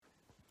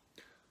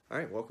All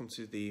right, welcome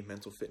to the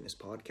Mental Fitness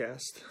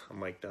Podcast. I'm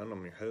Mike Dunn,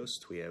 I'm your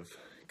host. We have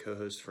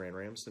co-host Fran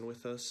Ramsden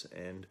with us,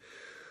 and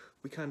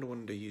we kind of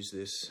wanted to use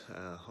this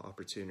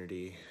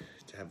opportunity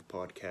to have a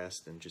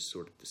podcast and just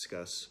sort of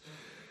discuss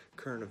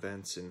current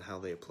events and how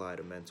they apply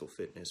to mental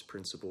fitness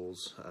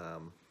principles,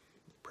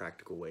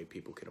 practical way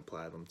people can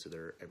apply them to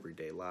their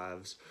everyday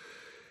lives.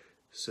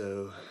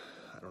 So,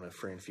 I don't know,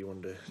 Fran, if you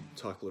wanted to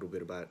talk a little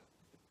bit about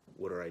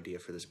what our idea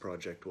for this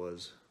project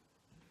was.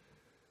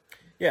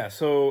 Yeah,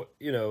 so,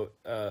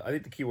 I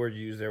think the key word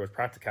you used there was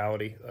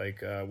practicality.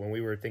 Like when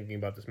we were thinking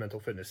about this mental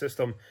fitness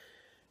system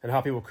and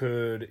how people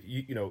could,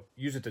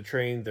 use it to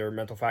train their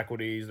mental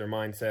faculties, their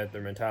mindset,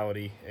 their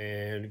mentality,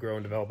 and grow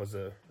and develop as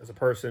a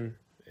person,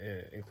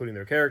 including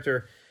their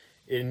character,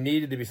 it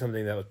needed to be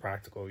something that was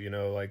practical.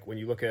 Like when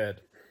you look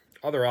at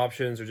other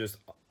options or just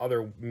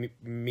other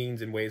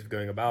means and ways of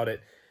going about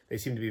it, they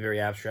seem to be very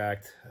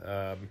abstract.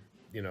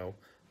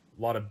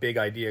 A lot of big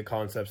idea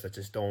concepts that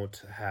just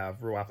don't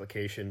have real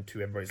application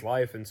to everybody's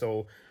life. And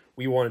so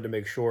we wanted to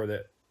make sure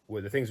that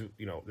with the things,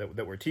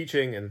 that we're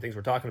teaching and the things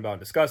we're talking about and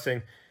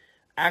discussing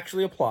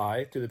actually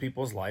apply to the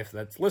people's life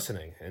that's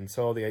listening. And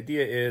so the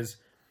idea is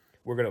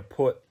we're going to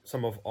put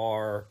some of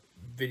our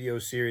video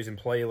series and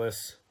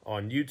playlists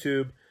on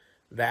YouTube.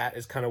 That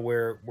is kind of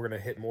where we're going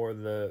to hit more of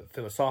the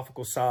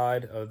philosophical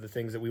side of the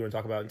things that we want to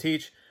talk about and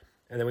teach.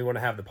 And then we want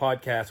to have the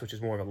podcast, which is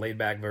more of a laid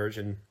back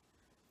version,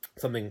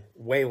 something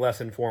way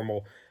less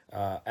informal,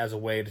 as a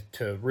way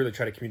to really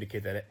try to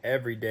communicate that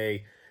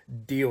everyday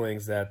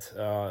dealings that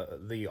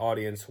the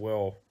audience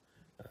will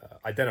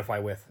identify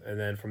with. And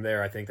then from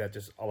there, I think that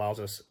just allows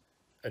us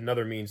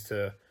another means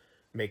to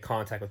make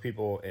contact with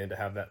people and to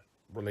have that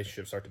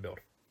relationship start to build.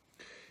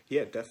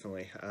 Yeah,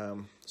 definitely.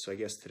 So I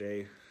guess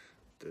today,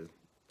 the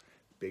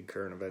big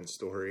current event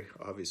story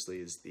obviously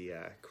is the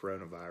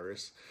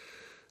coronavirus.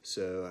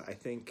 So I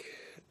think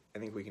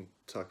we can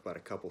talk about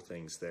a couple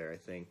things there. I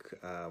think,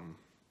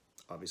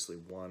 obviously,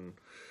 one,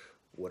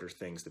 what are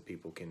things that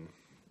people can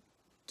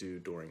do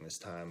during this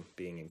time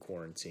being in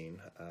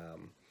quarantine?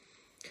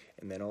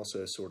 And then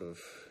also sort of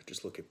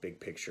just look at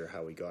big picture,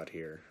 how we got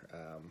here,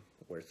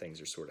 where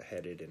things are sort of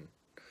headed and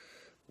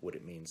what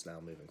it means now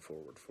moving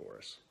forward for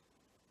us.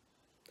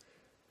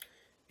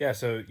 Yeah,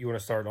 so you want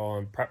to start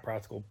on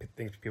practical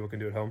things people can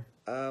do at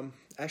home?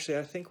 Actually,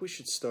 I think we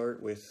should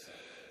start with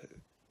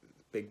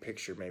big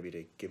picture, maybe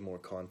to give more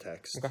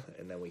context, okay.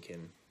 And then we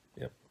can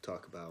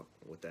talk about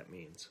what that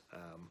means.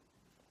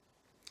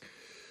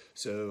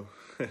 So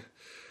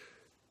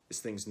this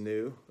thing's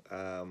new.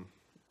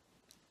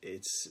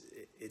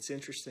 It's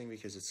interesting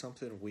because it's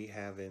something we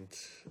haven't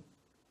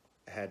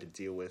had to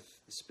deal with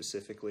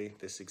specifically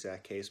this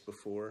exact case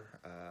before,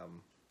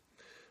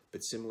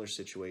 but similar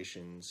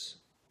situations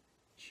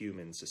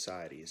human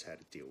society has had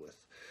to deal with.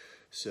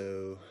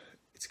 So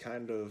it's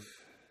kind of,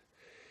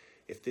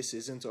 if this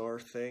isn't our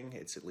thing,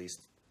 it's at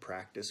least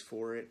practice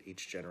for it.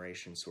 Each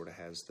generation sort of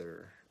has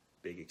their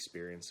big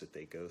experience that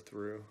they go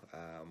through.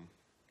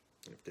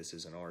 If this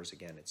isn't ours,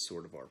 again, it's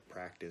sort of our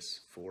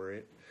practice for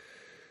it.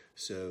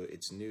 So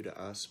it's new to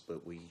us,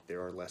 but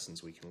there are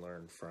lessons we can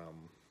learn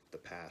from the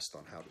past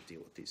on how to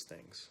deal with these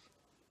things.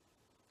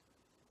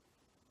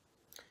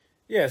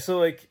 Yeah,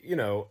 so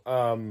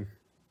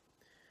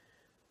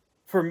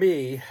for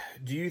me,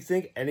 do you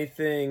think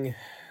anything,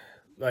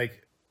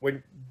 like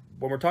when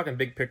we're talking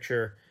big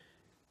picture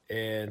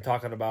and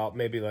talking about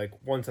maybe like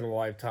once in a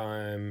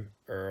lifetime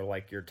or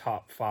like your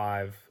top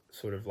 5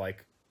 sort of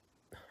like,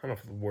 I don't know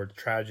if the word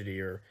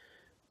tragedy or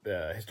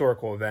the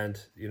historical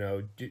event,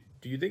 do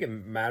you think it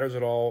matters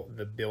at all,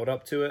 the build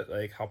up to it,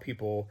 like how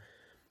people,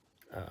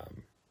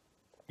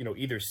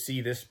 either see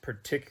this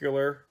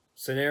particular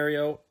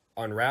scenario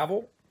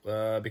unravel?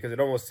 Because it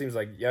almost seems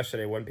like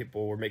yesterday when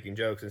people were making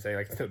jokes and saying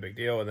like it's no big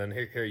deal, and then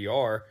here you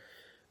are,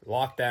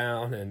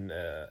 lockdown and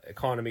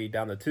economy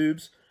down the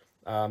tubes.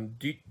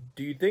 Do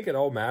you think it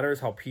all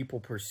matters how people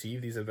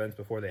perceive these events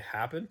before they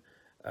happen,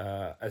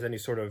 as any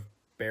sort of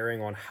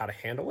bearing on how to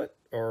handle it,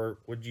 or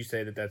would you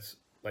say that that's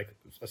like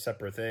a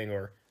separate thing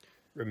or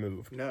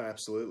removed? No,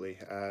 absolutely.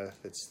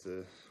 That's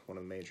one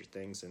of the major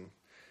things, and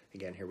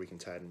again, here we can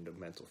tie it into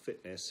mental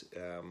fitness.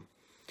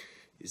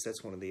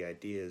 That's one of the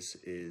ideas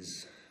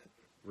is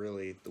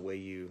really the way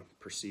you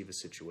perceive a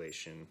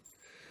situation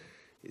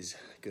is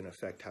going to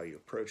affect how you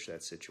approach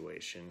that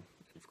situation.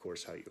 And of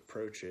course, how you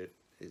approach it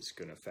is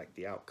going to affect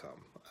the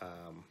outcome.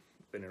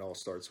 And it all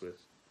starts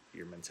with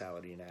your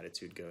mentality and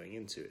attitude going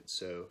into it.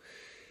 So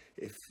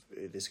if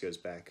this goes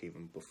back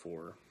even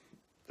before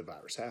the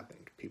virus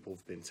happened, people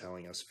have been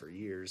telling us for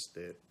years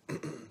that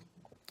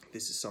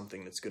this is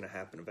something that's going to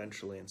happen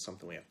eventually and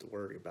something we have to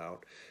worry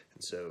about.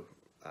 And so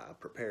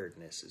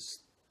preparedness is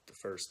the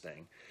first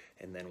thing.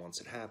 And then once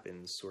it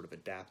happens, sort of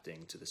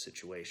adapting to the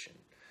situation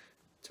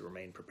to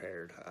remain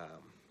prepared,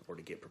 or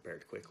to get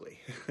prepared quickly.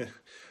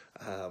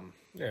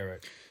 Yeah,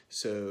 right.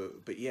 So,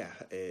 but yeah,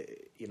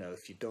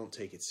 if you don't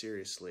take it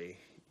seriously,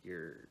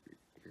 you're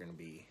going to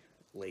be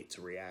late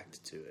to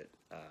react to it.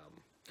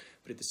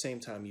 But at the same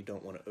time, you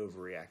don't want to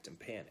overreact and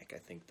panic. I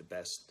think the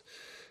best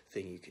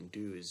thing you can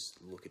do is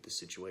look at the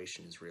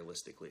situation as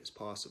realistically as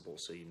possible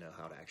so you know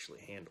how to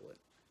actually handle it.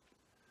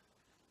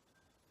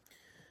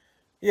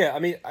 Yeah, I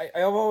mean,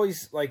 I've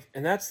always like,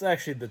 and that's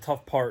actually the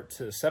tough part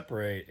to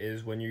separate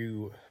is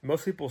when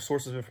most people's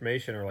sources of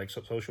information are like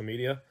social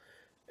media.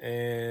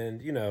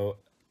 And,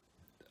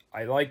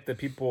 I like that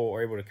people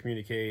are able to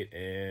communicate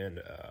and,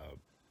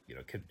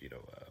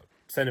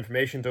 send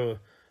information to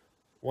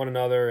one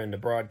another and to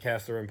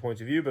broadcast their own points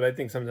of view. But I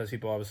think sometimes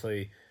people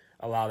obviously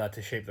allow that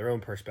to shape their own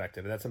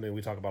perspective. And that's something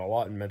we talk about a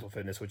lot in mental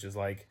fitness, which is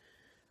like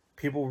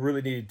people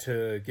really need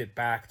to get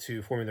back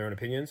to forming their own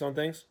opinions on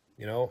things,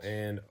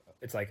 and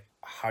it's like,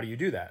 how do you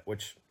do that?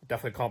 Which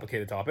definitely a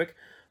complicated topic.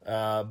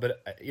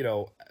 But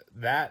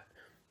that,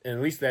 and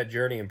at least that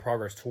journey and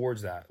progress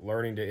towards that,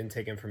 learning to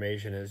intake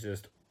information is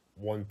just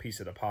one piece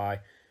of the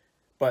pie.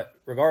 But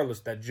regardless,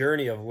 that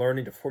journey of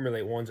learning to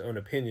formulate one's own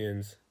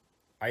opinions,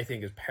 I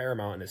think, is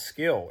paramount and a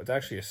skill. It's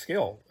actually a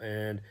skill,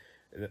 and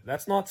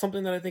that's not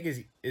something that I think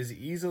is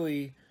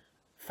easily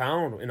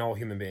found in all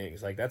human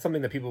beings. Like that's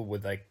something that people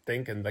would like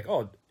think and like,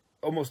 oh,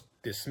 almost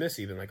dismiss,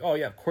 even like, oh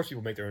yeah, of course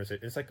people make their own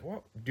decisions. It's like,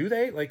 well, do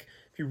they? Like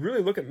if you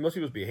really look at most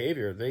people's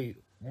behavior, they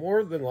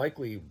more than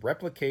likely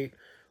replicate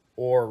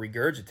or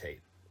regurgitate,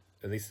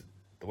 at least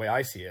the way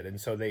I see it. And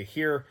so they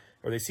hear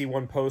or they see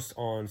one post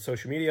on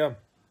social media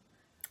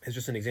as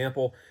just an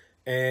example,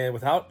 and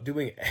without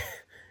doing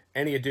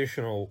any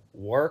additional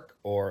work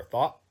or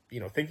thought,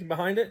 thinking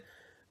behind it,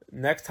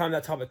 next time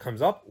that topic comes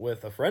up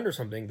with a friend or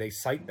something, they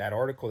cite that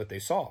article that they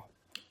saw.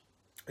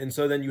 And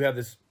so then you have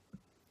this,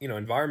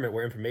 environment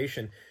where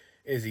information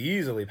is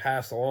easily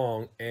passed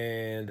along,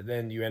 and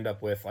then you end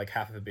up with like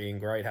half of it being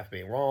right, half of it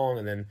being wrong,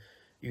 and then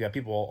you got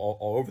people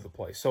all over the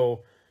place.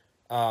 So,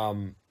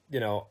 I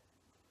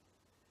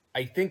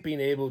think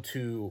being able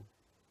to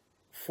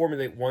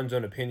formulate one's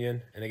own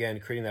opinion, and again,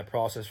 creating that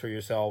process for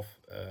yourself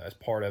as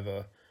part of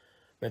a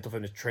mental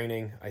fitness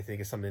training, I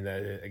think is something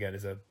that, again,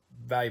 is a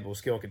valuable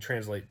skill and can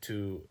translate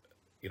to,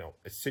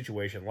 a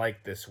situation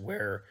like this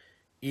where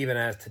even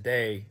as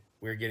today,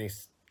 we're getting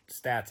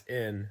stats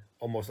in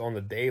almost on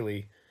the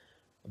daily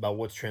about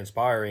what's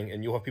transpiring,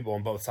 and you'll have people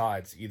on both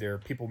sides, either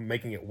people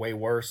making it way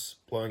worse,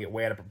 blowing it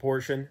way out of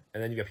proportion,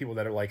 and then you got people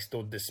that are like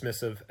still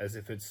dismissive as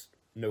if it's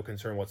no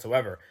concern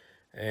whatsoever.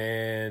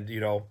 And,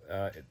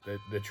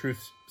 the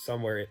truth's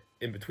somewhere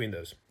in between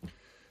those.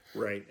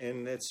 Right,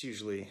 and that's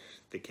usually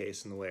the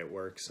case in the way it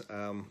works,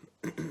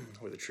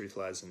 where the truth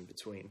lies in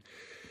between.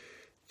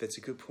 That's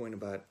a good point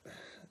about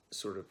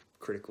sort of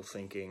critical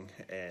thinking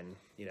and,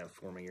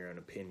 forming your own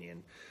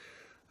opinion.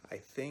 I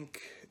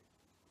think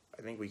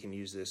we can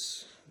use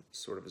this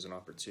sort of as an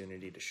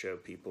opportunity to show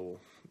people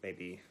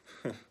maybe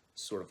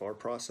sort of our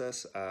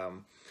process,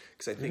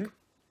 because I think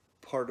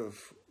part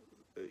of,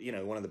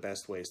 one of the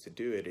best ways to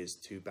do it is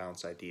to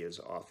bounce ideas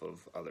off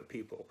of other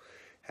people,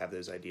 have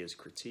those ideas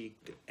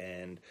critiqued,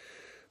 and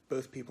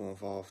both people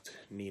involved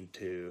need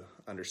to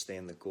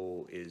understand the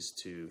goal is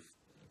to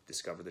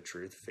discover the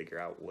truth, figure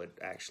out what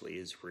actually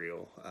is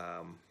real,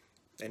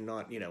 and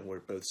not,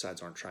 where both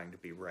sides aren't trying to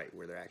be right,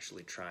 where they're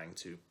actually trying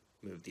to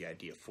move the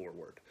idea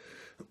forward.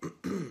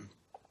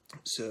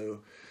 So,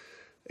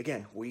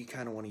 again, we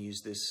kind of want to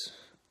use this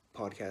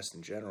podcast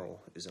in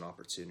general as an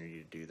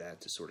opportunity to do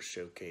that, to sort of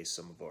showcase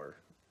some of our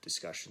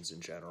discussions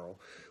in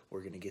general. We're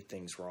going to get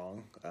things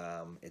wrong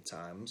at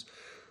times.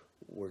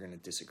 We're going to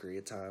disagree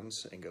at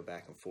times and go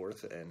back and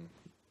forth, and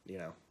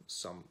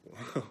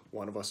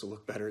one of us will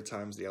look better at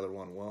times, the other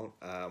one won't.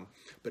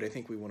 But I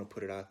think we want to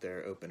put it out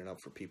there, open it up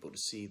for people to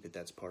see that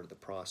that's part of the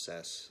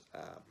process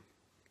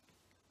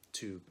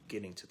to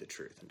getting to the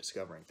truth and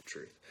discovering the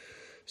truth.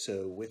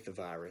 So with the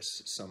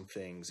virus, some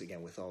things,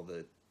 again, with all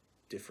the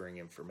differing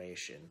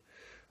information,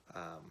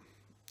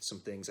 some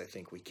things I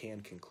think we can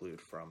conclude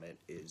from it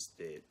is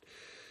that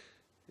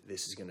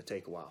this is going to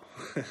take a while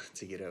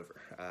to get over.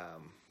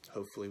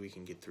 Hopefully we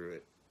can get through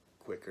it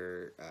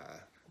quicker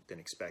than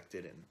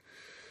expected, and,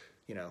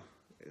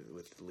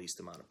 with the least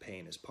amount of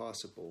pain as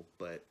possible.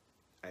 But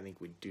I think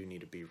we do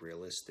need to be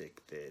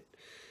realistic that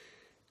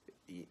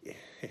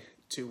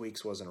 2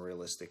 weeks wasn't a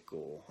realistic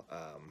goal,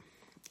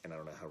 and I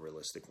don't know how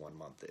realistic 1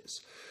 month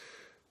is.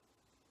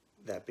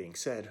 That being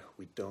said,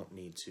 we don't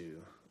need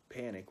to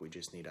panic. We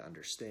just need to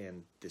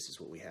understand this is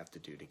what we have to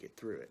do to get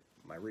through it.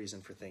 My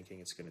reason for thinking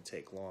it's going to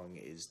take long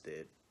is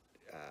that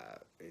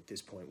at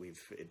this point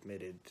we've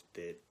admitted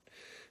that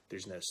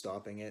there's no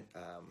stopping it.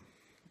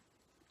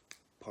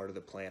 Part of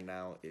the plan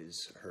now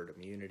is herd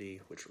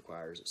immunity, which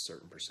requires a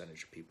certain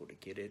percentage of people to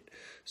get it.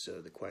 So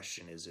the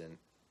question isn't,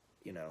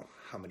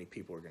 how many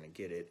people are going to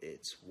get it,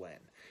 it's when.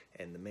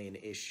 And the main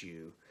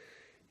issue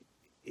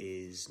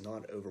is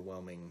not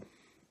overwhelming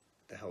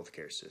the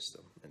healthcare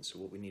system. And so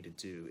what we need to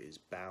do is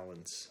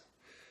balance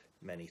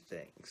many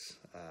things.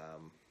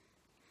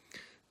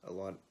 A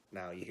lot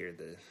now you hear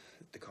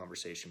the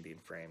conversation being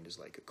framed as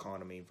like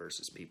economy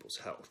versus people's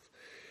health.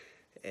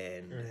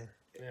 And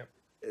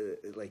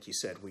like you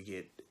said, we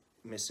get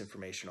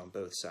misinformation on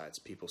both sides.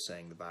 People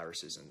saying the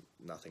virus isn't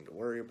nothing to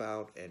worry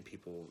about, and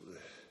people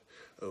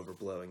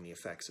overblowing the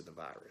effects of the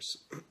virus.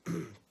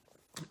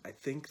 I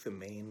think the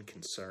main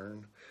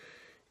concern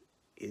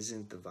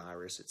isn't the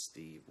virus, it's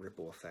the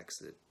ripple effects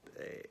that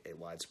a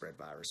widespread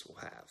virus will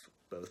have,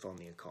 both on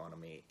the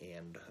economy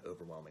and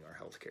overwhelming our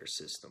healthcare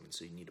system. And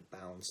so you need to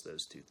balance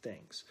those two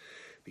things,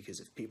 because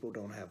if people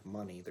don't have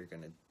money, they're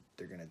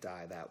gonna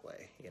die that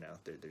way.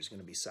 There's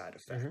gonna be side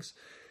effects.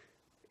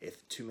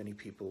 If too many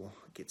people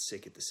get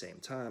sick at the same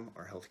time,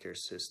 our healthcare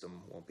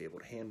system won't be able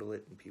to handle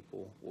it, and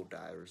people will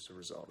die as a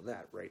result of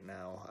that. Right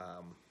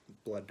now,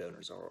 blood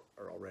donors are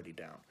already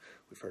down.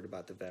 We've heard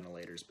about the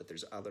ventilators, but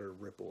there's other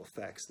ripple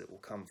effects that will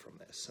come from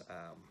this.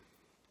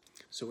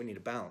 So we need to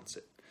balance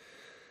it.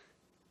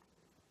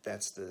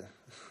 That's the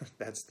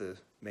that's the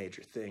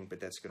major thing,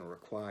 but that's going to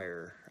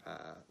require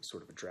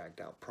sort of a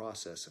dragged out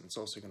process, and it's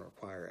also going to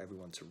require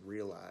everyone to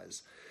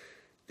realize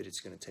that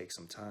it's going to take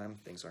some time.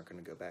 Things aren't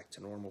going to go back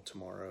to normal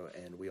tomorrow,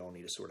 and we all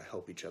need to sort of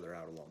help each other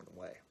out along the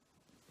way.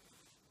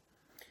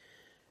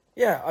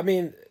 Yeah, I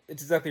mean,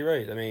 it's exactly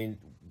right. I mean,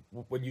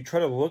 when you try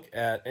to look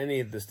at any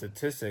of the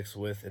statistics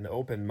with an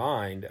open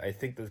mind, I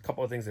think there's a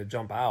couple of things that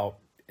jump out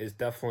is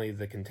definitely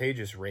the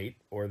contagious rate,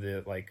 or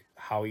the like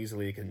how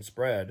easily it can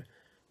spread.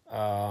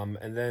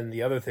 And then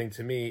the other thing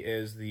to me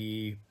is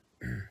the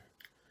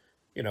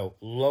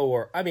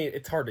lower. I mean,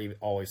 it's hard to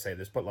always say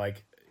this, but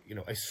like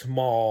a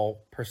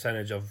small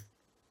percentage of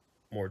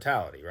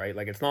mortality, right?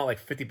 Like it's not like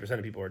 50%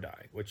 of people are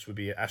dying, which would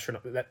be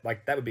astronomical.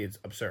 That would be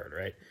absurd,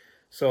 right?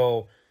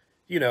 So,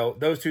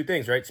 those two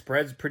things, right?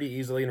 Spreads pretty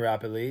easily and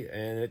rapidly,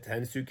 and it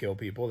tends to kill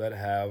people that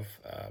have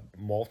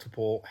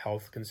multiple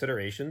health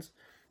considerations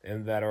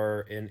and that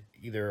are in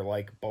either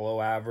like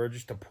below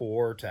average to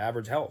poor to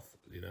average health,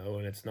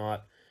 and it's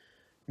not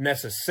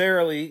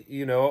necessarily,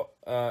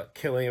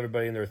 killing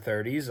everybody in their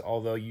 30s,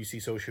 although you see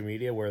social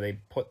media where they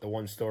put the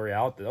one story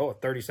out that, a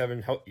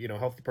 37,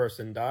 healthy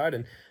person died.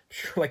 And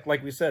sure,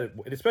 like we said,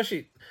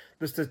 especially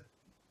the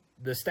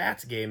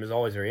stats game is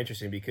always very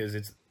interesting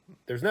because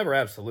there's never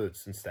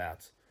absolutes in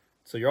stats.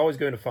 So you're always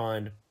going to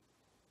find,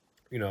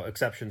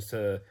 exceptions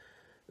to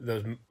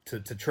those,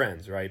 to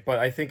trends, right? But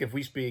I think if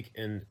we speak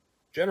in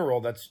general,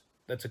 that's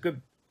a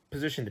good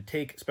position to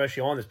take,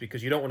 especially on this,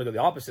 because you don't want to go the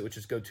opposite, which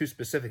is go too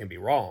specific and be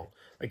wrong.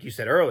 Like you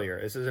said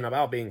earlier, this isn't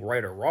about being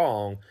right or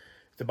wrong.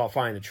 It's about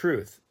finding the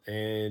truth.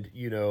 And,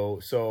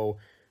 so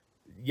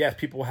yes,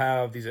 people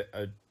have these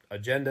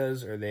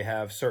agendas, or they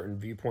have certain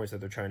viewpoints that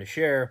they're trying to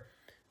share.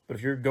 But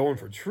if you're going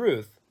for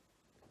truth,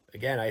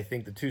 again, I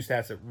think the two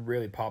stats that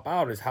really pop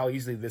out is how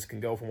easily this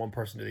can go from one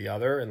person to the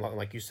other. And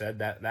like you said,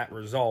 that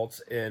results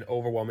in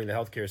overwhelming the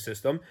healthcare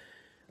system.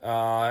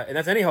 And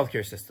that's any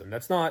healthcare system.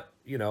 That's not,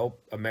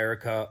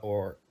 America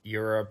or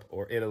Europe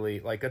or Italy.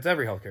 Like, that's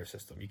every healthcare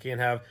system. You can't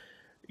have,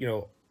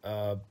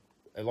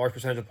 a large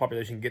percentage of the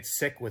population get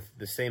sick with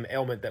the same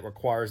ailment that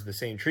requires the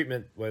same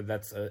treatment, whether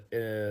that's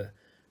a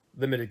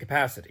limited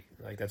capacity.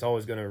 Like, that's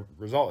always going to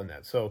result in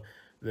that. So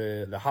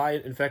the high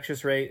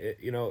infectious rate,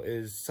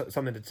 is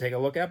something to take a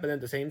look at, but then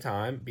at the same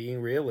time,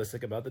 being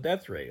realistic about the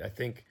death rate. I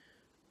think,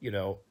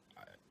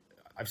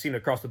 I've seen it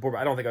across the board, but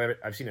I don't think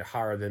I've seen it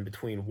higher than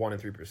between 1%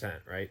 and 3%,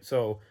 right?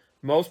 So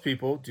most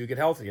people do get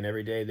healthy, and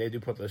every day they do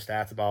put those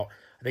stats about,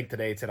 I think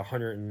today it's at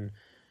 100 and,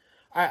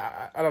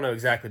 I don't know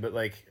exactly, but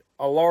like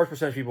a large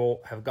percentage of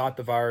people have got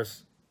the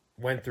virus,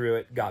 went through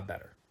it, got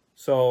better.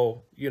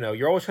 So,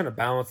 you're always trying to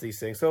balance these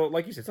things. So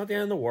like you said, it's not the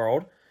end of the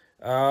world.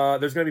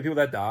 There's going to be people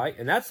that die,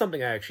 and that's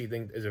something I actually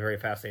think is a very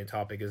fascinating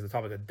topic, is the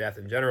topic of death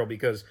in general,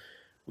 because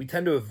we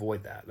tend to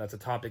avoid that. That's a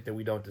topic that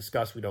we don't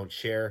discuss, we don't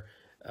share.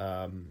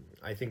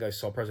 I think I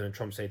saw President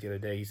Trump say it the other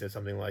day. He said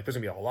something like, there's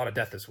going to be a lot of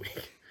death this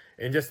week.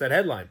 And just that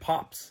headline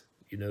pops,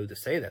 to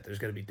say that there's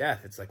going to be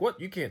death. It's like,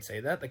 what? You can't say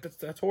that. Like,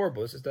 that's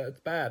horrible.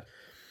 That's bad.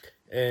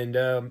 And,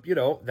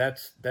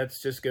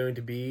 that's just going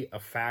to be a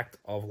fact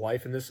of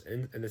life in this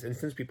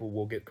instance. People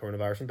will get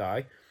coronavirus and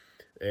die.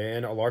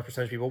 And a large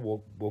percentage of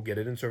people will get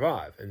it and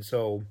survive. And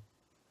so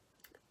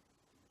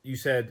you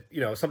said,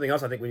 something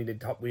else I think we need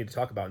to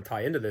talk about and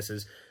tie into this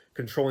is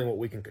controlling what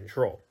we can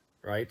control.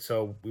 Right.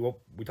 So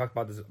we talked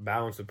about this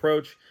balanced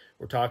approach.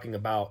 We're talking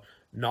about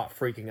not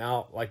freaking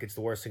out like it's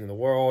the worst thing in the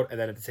world. And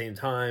then at the same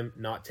time,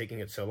 not taking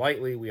it so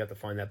lightly. We have to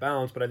find that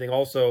balance. But I think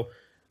also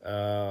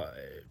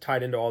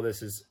tied into all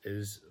this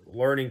is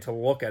learning to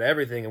look at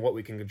everything and what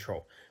we can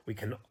control.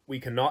 We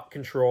cannot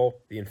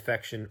control the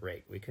infection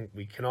rate.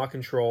 We cannot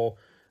control,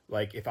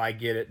 like, if I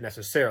get it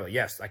necessarily.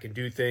 Yes, I can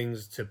do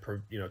things to try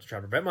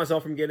to prevent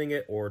myself from getting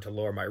it or to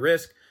lower my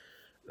risk.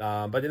 But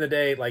at the end of the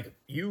day, like,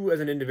 you as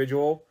an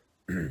individual,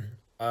 it's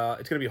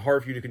going to be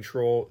hard for you to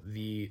control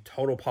the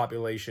total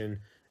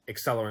population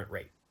accelerant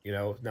rate.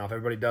 Now if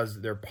everybody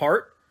does their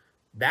part,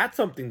 that's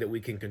something that we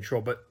can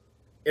control. But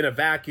in a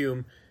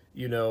vacuum,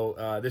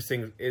 this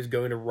thing is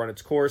going to run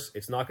its course.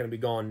 It's not going to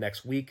be gone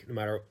next week, no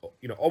matter,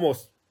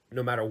 almost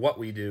no matter what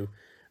we do.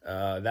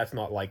 That's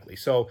not likely.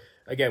 So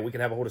again, we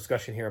can have a whole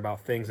discussion here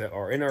about things that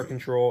are in our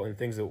control and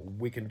things that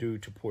we can do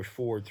to push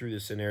forward through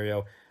this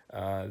scenario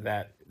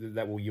that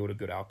will yield a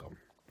good outcome.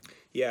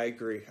 Yeah, I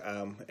agree.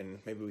 And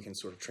maybe we can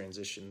sort of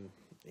transition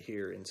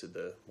here into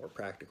the more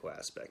practical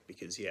aspect,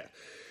 because,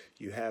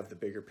 you have the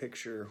bigger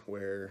picture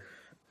where,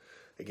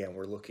 again,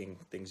 we're looking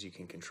things you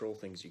can control,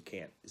 things you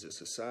can't. As a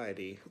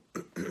society,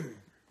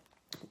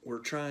 we're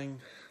trying.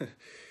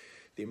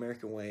 The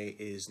American way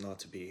is not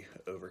to be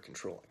over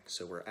controlling.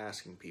 So we're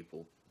asking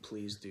people,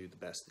 please do the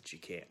best that you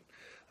can.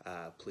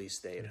 Please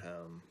stay at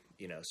home.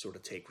 Sort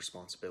of take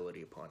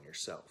responsibility upon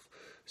yourself.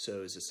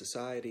 So as a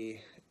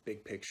society,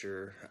 big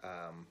picture,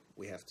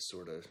 we have to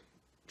sort of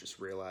just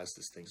realize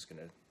this thing's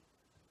going to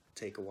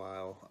take a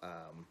while,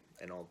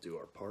 and all do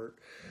our part.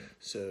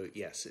 So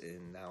yes,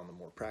 and now on the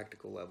more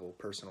practical level,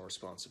 personal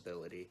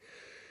responsibility,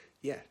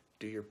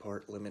 do your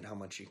part, limit how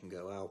much you can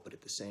go out, but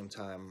at the same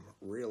time,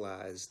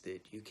 realize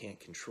that you can't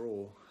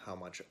control how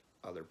much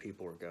other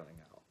people are going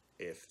out.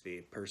 If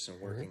the person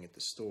working at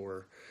the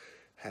store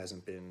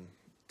hasn't been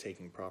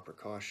taking proper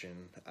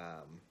caution,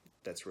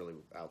 that's really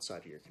outside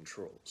of your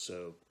control.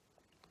 So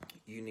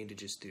you need to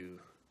just do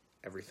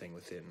everything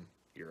within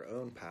your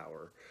own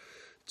power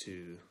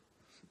to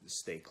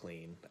stay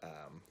clean.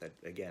 That,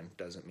 again,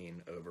 doesn't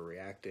mean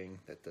overreacting.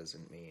 That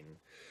doesn't mean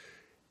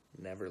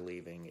never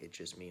leaving. It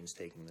just means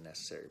taking the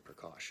necessary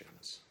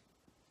precautions.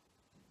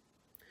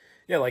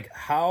 Yeah, like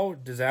how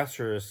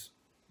disastrous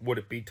would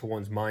it be to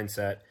one's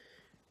mindset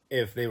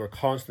if they were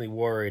constantly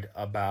worried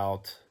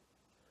about,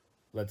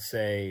 let's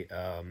say,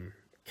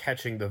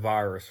 catching the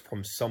virus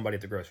from somebody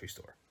at the grocery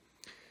store?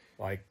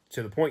 Like,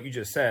 to the point you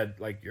just said,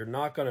 like, you're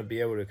not going to be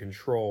able to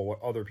control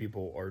what other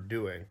people are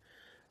doing.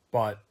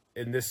 But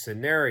in this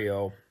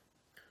scenario,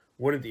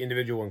 wouldn't the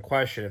individual in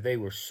question, if they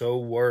were so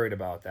worried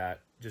about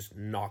that, just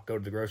not go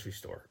to the grocery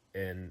store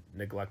and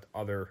neglect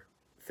other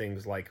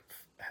things like,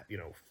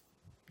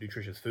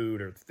 nutritious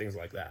food or things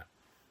like that?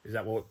 Is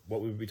that what we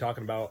would be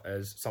talking about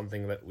as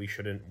something that we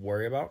shouldn't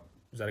worry about?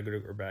 Is that a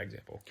good or bad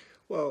example?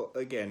 Well,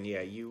 again,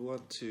 you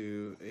want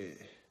to,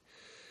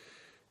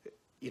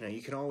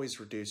 you can always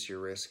reduce your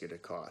risk at a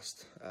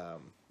cost.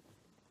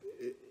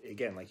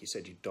 Again, like you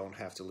said, you don't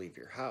have to leave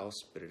your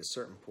house, but at a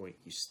certain point,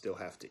 you still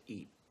have to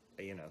eat.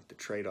 The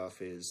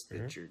trade-off is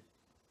that you're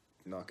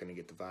not going to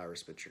get the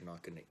virus, but you're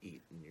not going to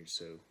eat, and you're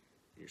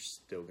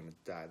still going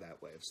to die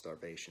that way of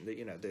starvation.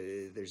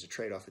 There's a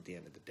trade-off at the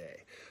end of the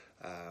day.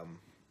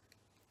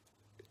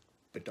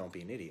 But don't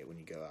be an idiot when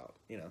you go out.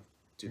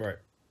 Do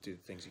the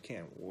things you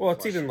can. Well,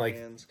 it's even like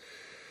hands,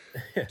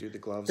 do the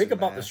gloves. Think and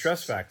about the masks.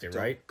 stress factor,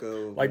 Don't right?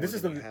 Go like this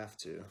is you have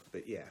to,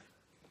 but yeah.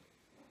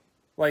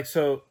 Like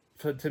so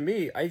to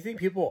me, I think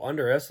people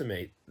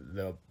underestimate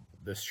the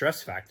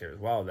stress factor as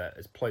well that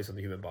is placed on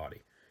the human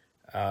body.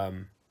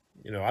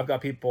 I've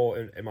got people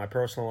in my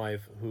personal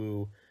life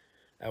who,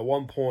 at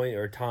one point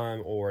or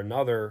time or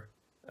another,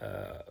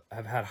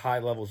 have had high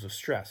levels of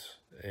stress,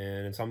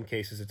 and in some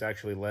cases, it's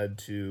actually led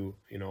to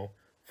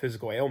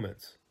physical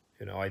ailments.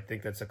 I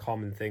think that's a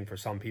common thing for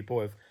some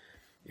people.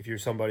 If you're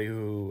somebody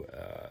who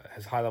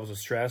has high levels of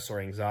stress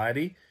or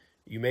anxiety,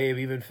 you may have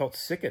even felt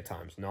sick at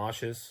times,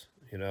 nauseous,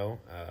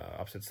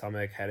 upset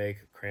stomach, headache,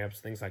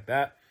 cramps, things like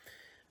that.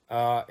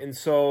 And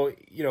so,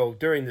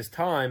 during this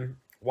time,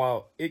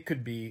 while it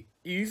could be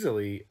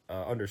easily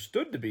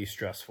understood to be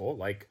stressful,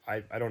 like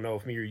I don't know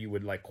if me or you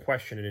would like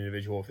question an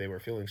individual if they were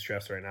feeling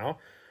stressed right now,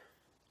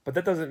 but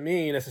that doesn't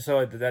mean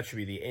necessarily that should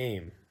be the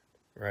aim,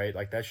 right?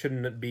 Like that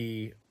shouldn't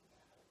be,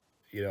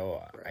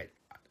 Right.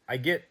 I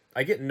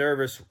get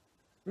nervous,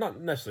 not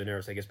necessarily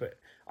nervous, I guess, but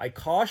I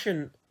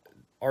caution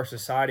our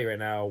society right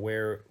now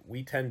where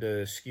we tend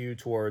to skew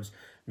towards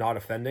not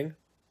offending,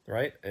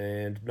 right?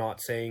 And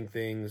not saying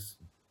things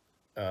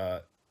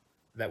that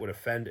would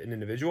offend an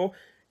individual,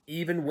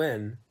 even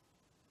when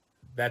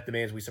that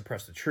demands we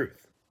suppress the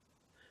truth.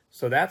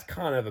 So that's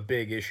kind of a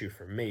big issue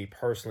for me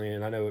personally,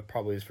 and I know it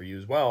probably is for you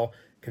as well,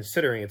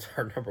 considering it's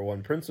our number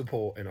one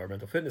principle in our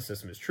mental fitness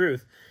system is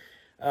truth.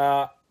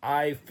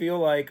 I feel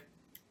like,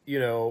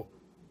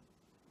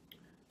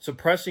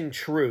 suppressing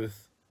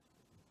truth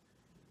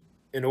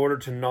in order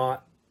to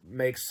not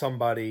make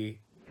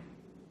somebody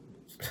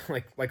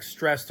like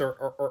stressed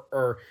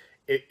or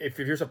if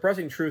you're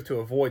suppressing truth to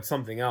avoid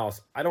something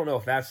else, I don't know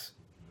if that's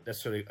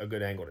necessarily a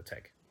good angle to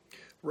take.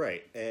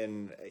 Right.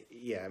 And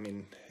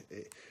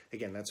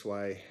again, that's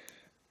why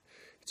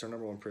it's our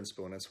number one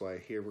principle, and that's why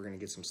here we're going to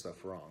get some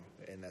stuff wrong,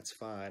 and that's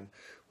fine.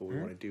 What we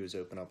want to do is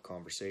open up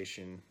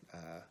conversation.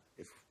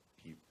 If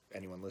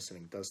anyone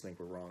listening does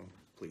think we're wrong,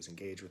 please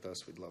engage with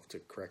us. We'd love to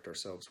correct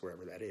ourselves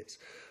wherever that is.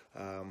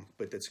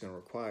 But that's going to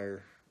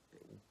require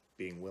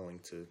being willing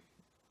to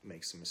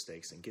make some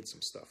mistakes and get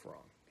some stuff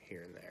wrong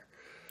here and there.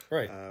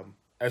 Right.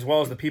 As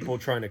well as the people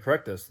trying to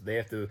correct us, they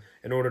have to,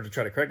 in order to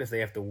try to correct us, they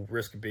have to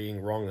risk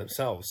being wrong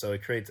themselves. So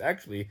it creates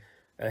actually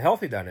a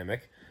healthy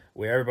dynamic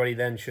where everybody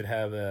then should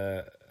have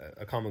a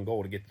common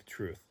goal to get the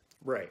truth.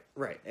 Right.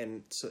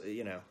 And so,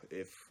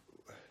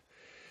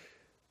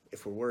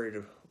 if we're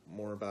worried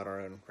more about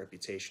our own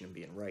reputation and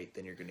being right,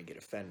 then you're going to get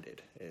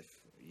offended if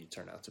you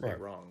turn out to be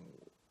wrong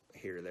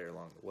here or there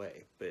along the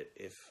way. But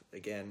if,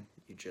 again,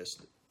 you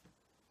just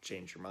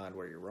change your mind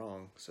where you're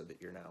wrong so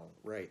that you're now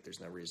right, there's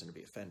no reason to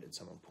be offended.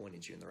 Someone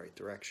pointed you in the right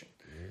direction.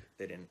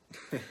 They didn't,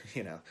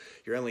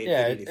 you're only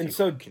an idiot if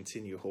you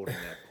continue holding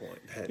that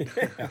point,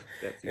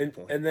 that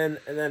viewpoint. And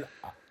then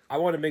I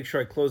want to make sure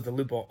I close the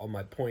loop on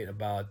my point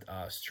about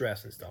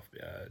stress and stuff,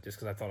 just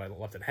because I thought I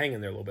left it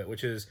hanging there a little bit,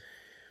 which is,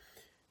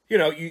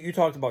 you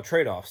talked about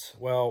trade-offs.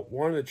 Well,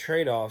 one of the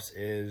trade-offs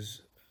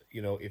is,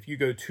 if you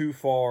go too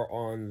far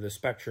on the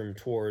spectrum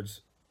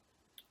towards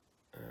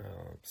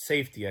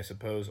safety, I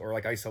suppose, or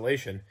like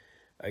isolation,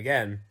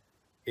 again,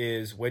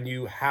 is when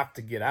you have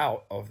to get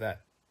out of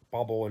that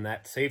bubble and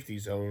that safety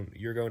zone,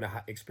 you're going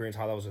to experience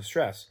high levels of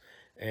stress.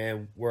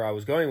 And where I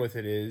was going with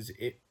it is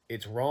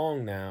it's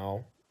wrong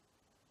now,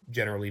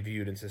 generally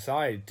viewed in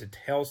society, to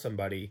tell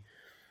somebody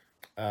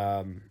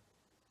that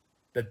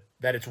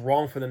it's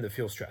wrong for them to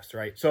feel stressed,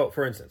 right? So,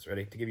 for instance,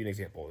 ready to give you an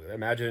example,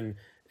 imagine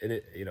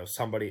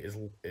somebody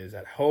is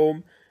at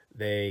home.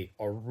 They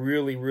are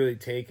really, really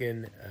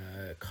taking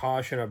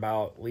caution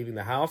about leaving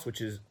the house,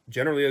 which is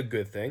generally a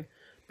good thing.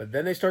 But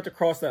then they start to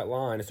cross that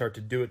line and start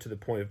to do it to the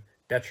point of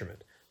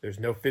detriment. There's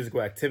no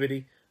physical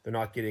activity. They're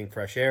not getting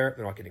fresh air.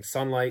 They're not getting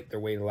sunlight. They're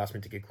waiting the last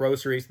minute to get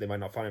groceries. They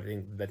might not find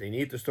everything that they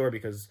need at the store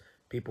because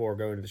people are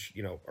going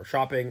to are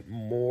shopping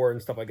more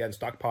and stuff like that, and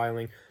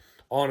stockpiling,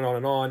 on and on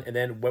and on. And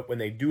then when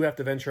they do have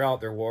to venture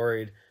out, they're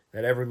worried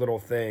that every little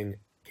thing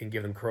can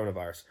give them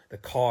coronavirus. The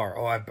car,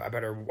 I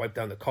better wipe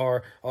down the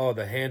car. Oh,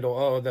 the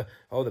handle.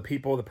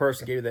 The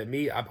person gave you that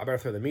meat. I better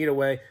throw the meat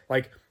away.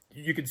 Like,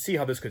 you can see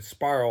how this could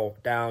spiral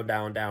down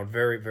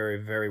very, very,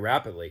 very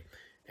rapidly.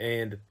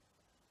 And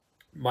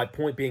my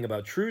point being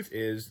about truth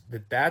is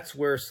that's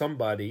where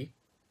somebody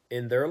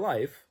in their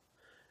life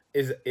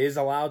is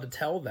allowed to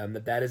tell them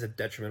that is a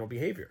detrimental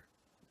behavior.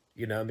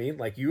 You know what I mean?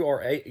 Like,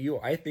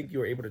 I think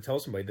you are able to tell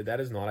somebody that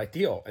is not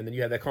ideal. And then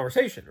you have that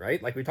conversation,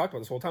 right? Like we talked about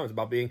this whole time. It's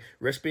about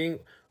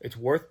it's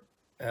worth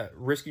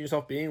risking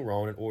yourself being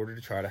wrong in order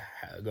to try to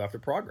go after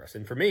progress.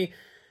 And for me,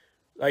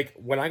 like,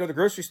 when I go to the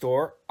grocery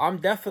store, I'm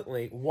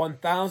definitely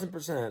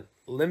 1000%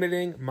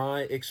 limiting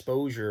my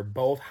exposure,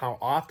 both how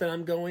often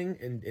I'm going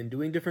and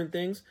doing different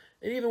things.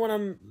 And even when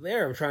I'm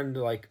there, I'm trying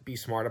to, like, be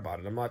smart about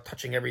it. I'm not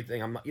touching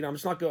everything. I'm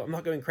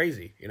not going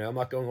crazy. I'm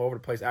not going all over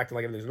the place acting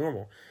like everything's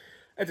normal.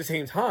 At the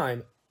same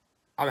time,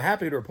 I'm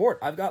happy to report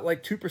I've got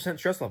like 2%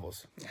 stress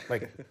levels,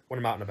 like, when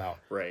I'm out and about.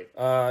 Right.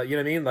 You know what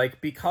I mean? Like,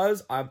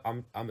 because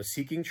I'm a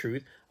seeking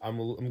truth.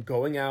 I'm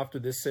going after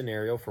this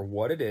scenario for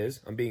what it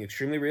is. I'm being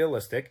extremely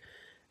realistic,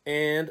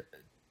 and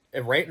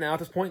right now at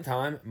this point in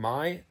time,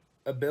 my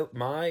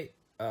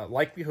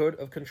likelihood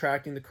of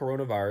contracting the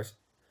coronavirus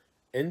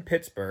in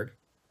Pittsburgh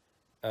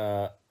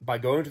by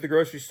going to the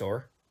grocery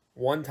store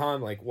one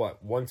time, like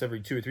once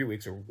every 2 or 3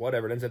 weeks or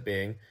whatever it ends up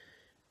being,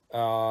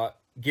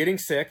 getting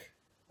sick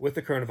with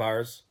the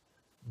coronavirus,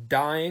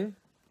 dying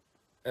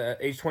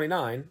age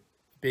 29,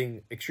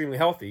 being extremely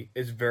healthy,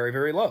 is very,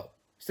 very low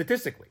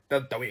statistically.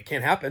 That way, it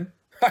can't happen.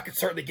 I could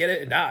certainly get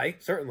it and die,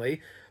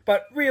 certainly,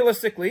 but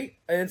realistically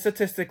and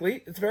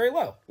statistically, it's very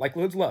low.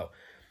 Likelihood's low.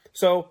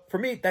 So for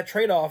me, that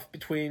trade-off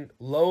between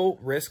low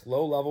risk,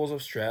 low levels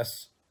of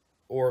stress,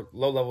 or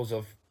low levels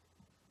of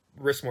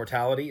risk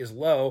mortality is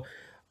low.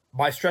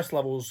 My stress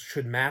levels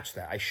should match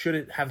that. I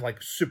shouldn't have like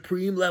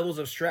supreme levels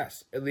of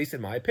stress, at least in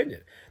my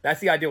opinion.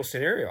 That's the ideal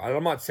scenario. And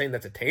I'm not saying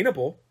that's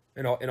attainable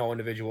in all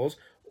individuals,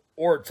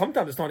 or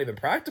sometimes it's not even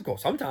practical.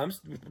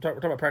 Sometimes we're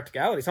talking about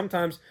practicality.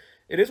 Sometimes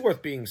it is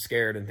worth being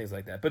scared and things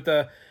like that.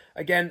 But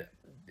again,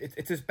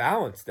 it's this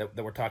balance that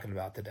we're talking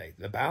about today.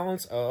 The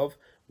balance of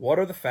what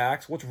are the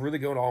facts, what's really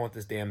going on with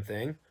this damn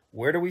thing,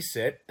 where do we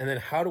sit, and then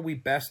how do we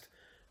best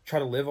try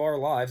to live our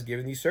lives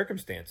given these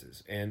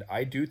circumstances. And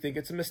I do think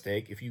it's a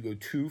mistake if you go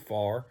too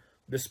far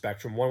the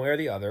spectrum one way or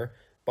the other,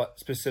 but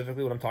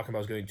specifically what I'm talking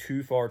about is going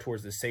too far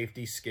towards the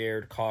safety,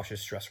 scared,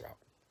 cautious stress route.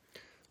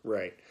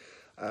 Right.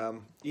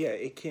 Yeah,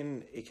 it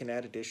can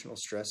add additional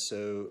stress.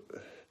 So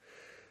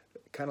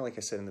kind of like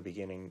I said in the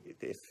beginning,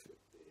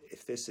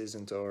 if this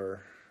isn't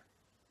our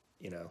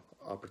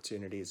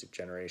opportunity as a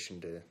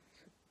generation to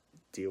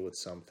deal with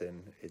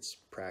something, it's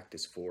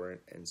practice for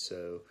it. And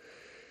so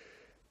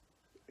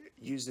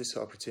use this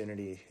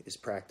opportunity as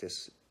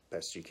practice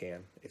best you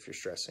can if you're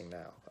stressing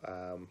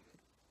now.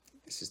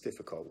 This is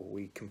difficult. What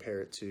we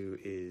compare it to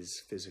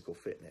is physical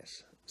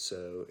fitness.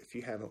 So if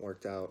you haven't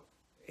worked out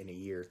in a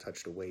year,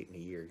 touched a weight in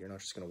a year, you're not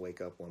just going to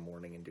wake up one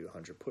morning and do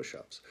 100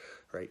 push-ups,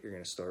 right? You're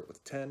going to start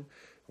with 10 and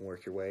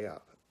work your way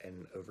up.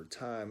 And over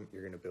time,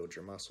 you're going to build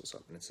your muscles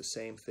up. And it's the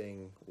same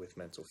thing with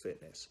mental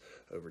fitness.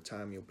 Over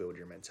time, you'll build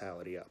your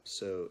mentality up.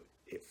 So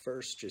at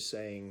first, just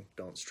saying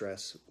don't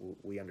stress,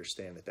 we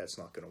understand that that's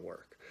not going to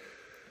work.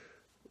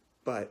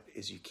 But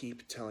as you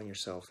keep telling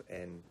yourself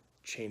and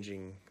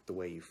changing the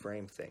way you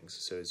frame things,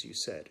 so as you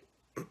said,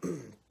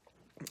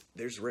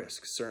 there's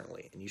risks,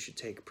 certainly, and you should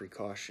take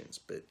precautions,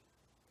 but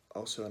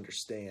also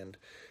understand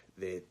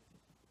that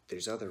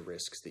there's other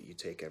risks that you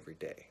take every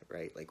day,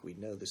 right? Like, we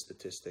know the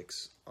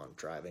statistics on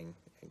driving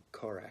and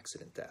car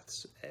accident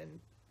deaths, and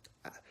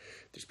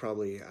there's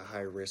probably a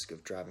higher risk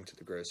of driving to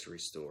the grocery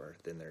store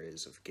than there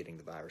is of getting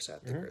the virus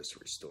at the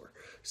grocery store,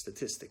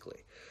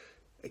 statistically.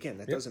 Again,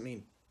 that doesn't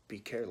mean be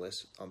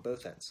careless on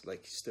both ends.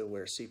 Like, still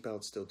wear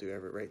seatbelts, still do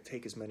right?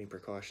 Take as many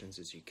precautions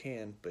as you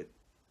can, but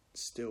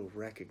still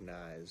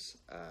recognize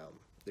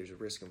there's a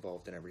risk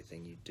involved in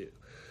everything you do.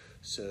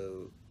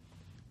 So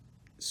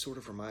sort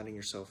of reminding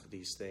yourself of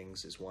these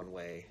things is one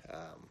way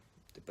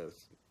that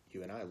both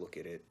you and I look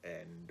at it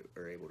and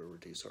are able to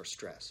reduce our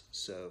stress.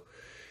 So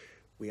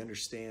we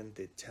understand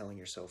that telling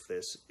yourself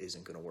this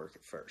isn't going to work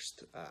at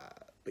first,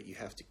 but you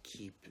have to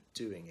keep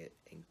doing it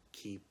and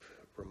keep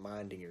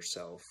reminding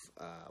yourself,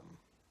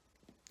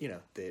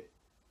 that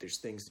there's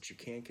things that you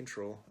can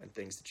control and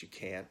things that you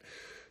can't.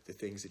 The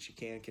things that you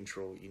can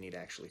control, you need to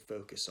actually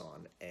focus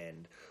on.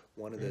 And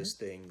one of those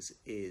things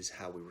is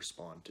how we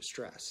respond to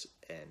stress.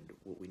 And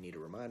what we need to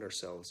remind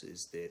ourselves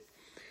is that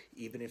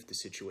even if the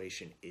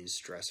situation is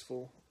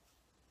stressful,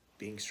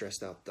 being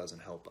stressed out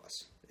doesn't help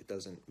us. It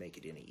doesn't make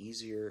it any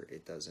easier.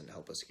 It doesn't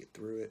help us get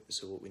through it.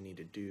 So what we need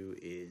to do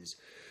is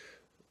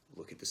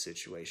look at the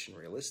situation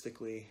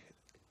realistically,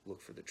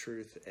 look for the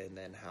truth, and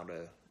then how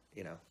to,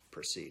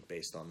 proceed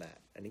based on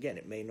that. And again,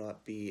 it may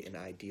not be an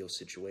ideal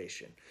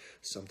situation.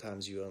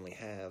 Sometimes you only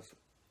have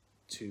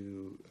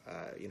two,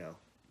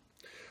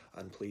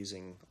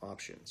 unpleasing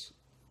options,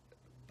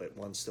 but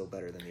one's still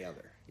better than the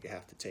other. You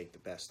have to take the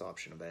best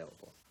option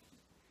available.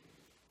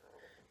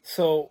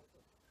 So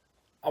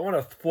I want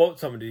to float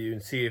something to you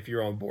and see if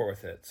you're on board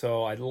with it.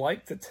 So I'd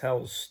like to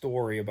tell a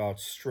story about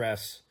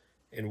stress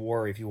and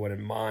worry, if you wouldn't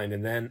mind,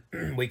 and then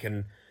we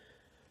can,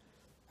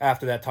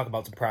 after that, talk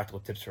about some practical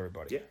tips for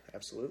everybody. Yeah,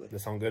 absolutely. Does that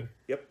sound good?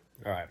 Yep.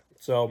 All right.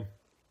 So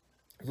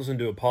I was listening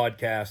to a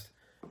podcast,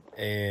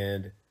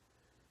 and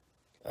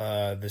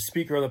the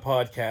speaker of the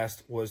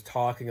podcast was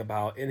talking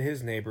about in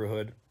his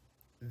neighborhood,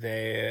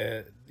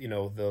 the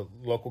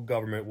local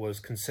government was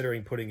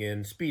considering putting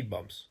in speed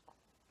bumps.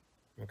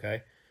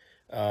 Okay.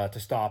 To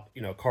stop,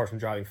 cars from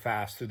driving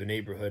fast through the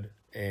neighborhood.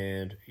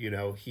 And,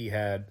 he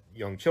had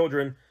young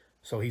children,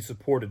 so he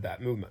supported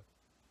that movement.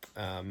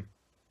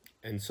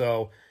 And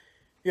so,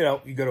 you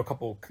go to a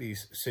couple of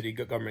these city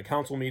government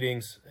council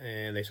meetings,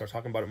 and they start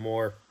talking about it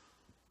more.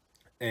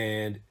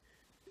 And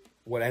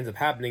what ends up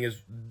happening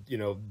is,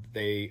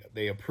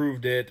 they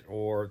approved it,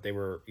 or they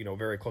were,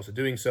 very close to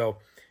doing so.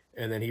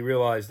 And then he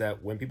realized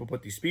that when people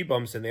put these speed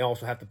bumps in, they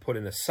also have to put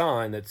in a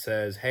sign that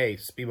says, hey,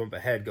 speed bump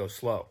ahead, go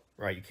slow,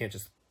 right? You can't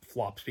just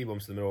flop speed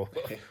bumps in the middle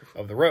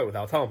of the road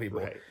without telling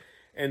people. Right.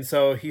 And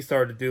so he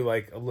started to do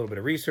a little bit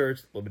of research,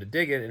 a little bit of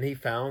digging, and he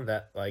found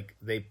that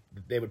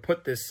they would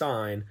put this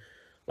sign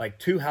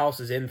 2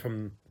 houses in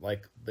from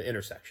the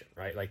intersection,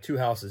 right? 2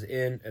 houses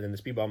in, and then the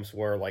speed bumps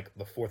were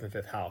the 4th and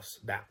 5th house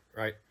down,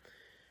 right?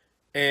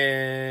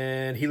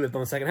 And he lived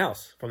on the 2nd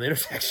house from the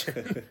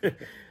intersection.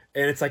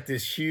 And it's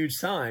this huge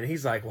sign.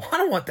 He's like, well, I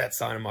don't want that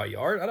sign in my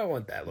yard. I don't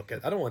want that.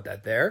 I don't want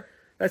that there.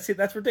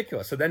 That's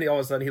ridiculous. So then all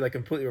of a sudden he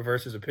completely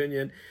reversed his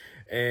opinion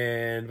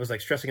and was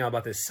stressing out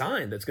about this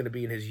sign that's going to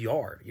be in his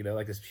yard,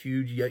 this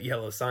huge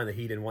yellow sign that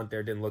he didn't want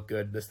there, didn't look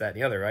good, this, that, and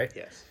the other, right?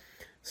 Yes.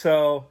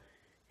 So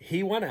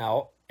he went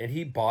out and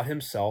he bought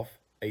himself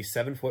a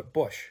 7-foot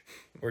bush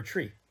or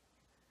tree.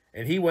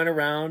 And he went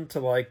around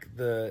to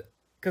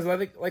because I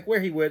think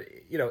where he would,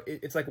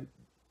 it's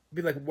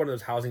be one of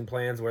those housing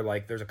plans where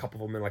there's a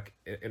couple of them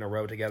in a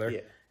row together.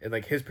 Yeah.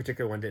 And his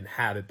particular one didn't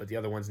have it, but the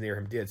other ones near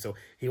him did. So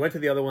he went to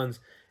the other ones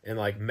and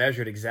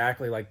measured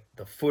exactly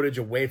the footage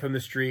away from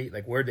the street,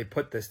 where'd they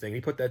put this thing. He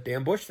put that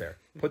damn bush there.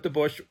 Put the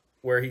bush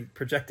where he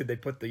projected they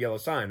put the yellow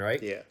sign,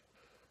 right? Yeah.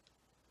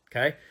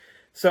 Okay.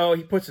 So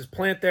he puts his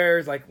plant there.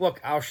 He's like, look,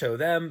 I'll show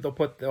them. They'll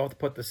have to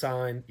put the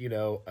sign,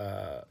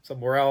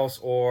 somewhere else,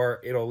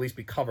 or it'll at least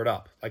be covered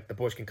up. The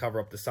bush can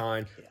cover up the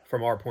sign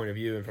from our point of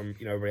view and from,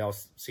 everybody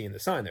else seeing the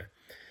sign there.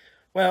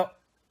 Well,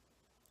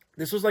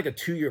 this was a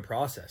 2-year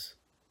process,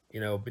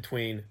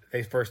 between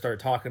they first started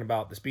talking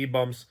about the speed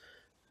bumps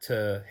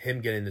to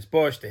him getting this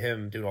bush, to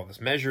him doing all this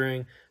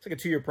measuring. It's a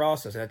 2-year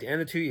process. And at the end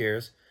of 2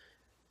 years,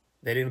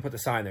 they didn't put the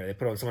sign there. They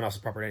put it on someone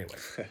else's property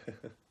anyway.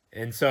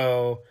 And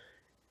so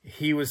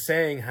he was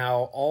saying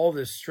how all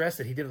this stress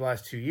that he did the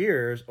last 2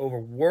 years over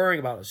worrying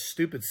about a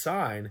stupid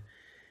sign,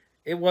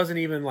 it wasn't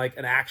even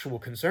an actual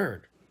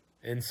concern.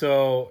 And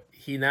so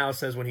he now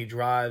says when he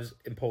drives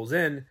and pulls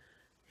in,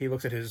 he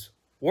looks at his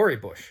worry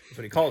bush. That's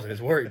what he calls it,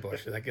 his worry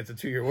bush. It's a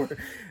 2-year worry.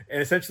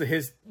 And essentially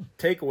his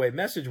takeaway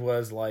message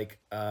was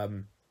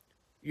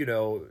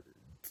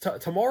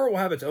tomorrow will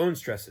have its own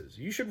stresses.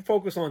 You should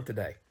focus on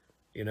today.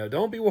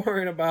 Don't be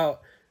worrying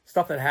about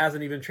stuff that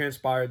hasn't even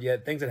transpired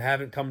yet, things that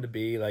haven't come to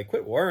be.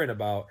 Quit worrying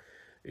about,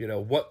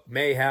 what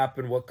may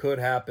happen, what could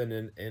happen.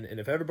 And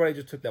if everybody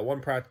just took that one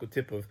practical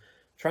tip of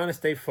trying to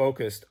stay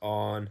focused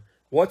on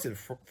what's in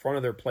front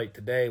of their plate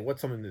today,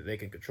 what's something that they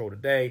can control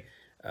today,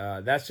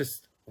 that's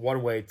just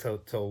one way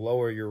to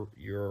lower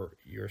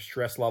your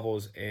stress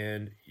levels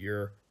and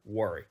your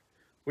worry.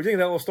 What do you think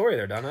of that little story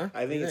there, Donna?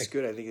 I think it's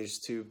good. I think there's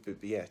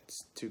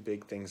it's 2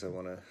 big things I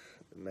want to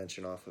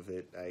mention off of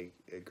it. I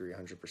agree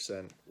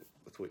 100%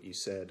 with what you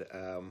said.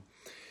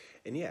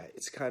 And yeah,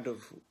 it's kind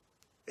of,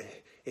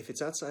 if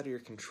it's outside of your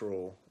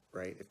control,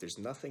 right? If there's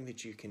nothing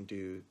that you can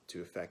do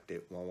to affect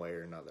it one way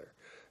or another,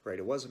 right?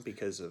 It wasn't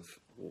because of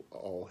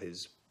all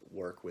his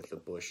work with the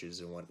bushes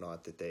and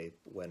whatnot that they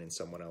went in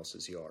someone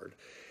else's yard.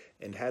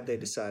 And had they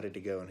decided to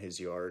go in his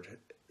yard,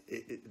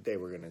 they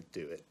were going to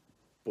do it.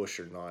 bush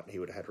or not, he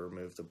would have had to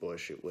remove the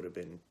bush. It would have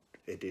been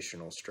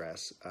additional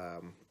stress.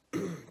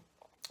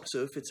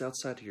 So if it's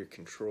outside of your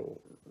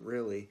control,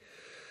 really,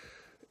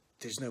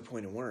 there's no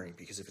point in worrying,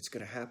 because if it's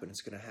going to happen,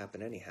 it's going to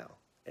happen anyhow.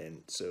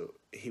 And so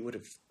he would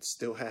have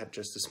still had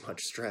just as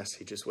much stress.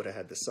 He just would have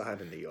had the sign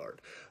in the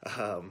yard.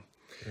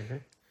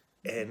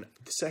 And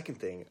the second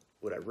thing,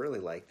 what I really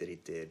liked that he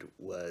did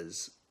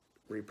was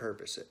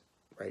repurpose it,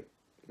 right?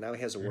 Now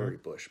he has a worry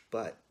bush,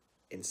 but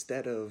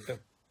instead of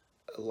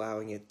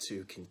allowing it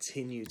to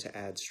continue to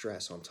add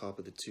stress on top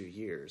of the 2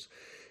 years,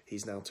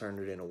 he's now turned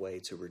it in a way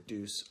to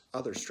reduce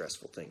other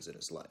stressful things in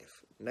his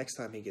life. Next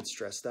time he gets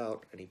stressed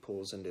out and he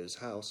pulls into his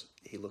house,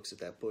 he looks at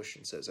that bush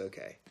and says,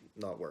 okay,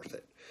 not worth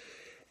it.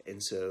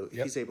 And so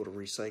he's able to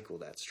recycle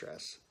that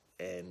stress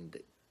and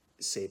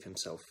save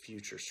himself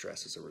future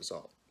stress as a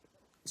result.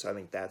 So I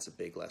think that's a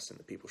big lesson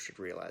that people should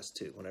realize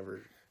too.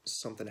 Whenever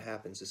something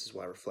happens, this is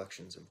why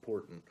reflection is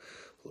important.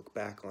 Look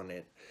back on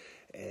it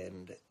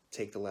and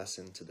take the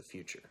lesson to the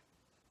future.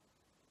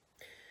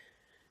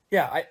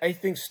 Yeah, I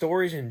think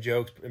stories and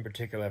jokes in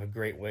particular have a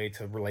great way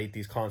to relate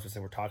these concepts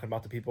that we're talking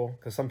about to people,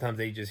 because sometimes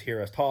they just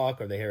hear us talk,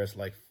 or they hear us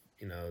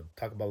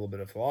talk about a little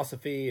bit of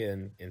philosophy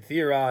and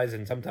theorize,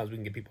 and sometimes we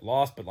can get people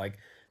lost, but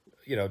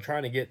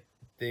trying to get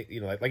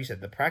like you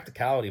said, the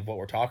practicality of what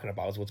we're talking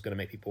about is what's going to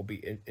make people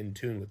be in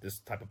tune with this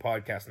type of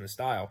podcast and this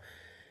style.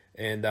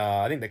 And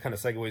I think that kind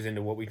of segues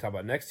into what we talk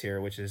about next here,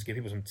 which is give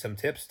people some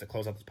tips to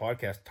close out this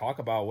podcast. Talk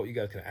about what you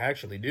guys can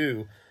actually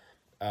do,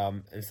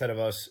 instead of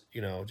us,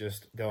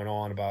 just going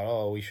on about,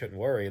 oh, we shouldn't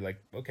worry.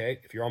 Like, okay,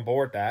 if you're on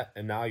board with that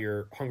and now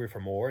you're hungry for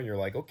more and you're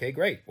like, okay,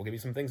 great, we'll give you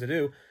some things to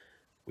do.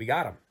 We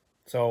got them.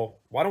 So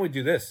why don't we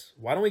do this?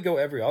 Why don't we go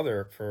every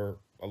other for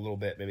a little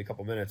bit, maybe a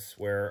couple minutes,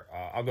 where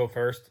I'll go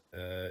first.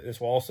 This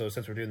will also,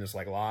 since we're doing this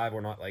live,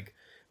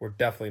 we're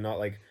definitely not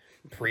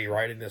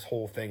pre-writing this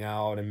whole thing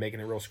out and making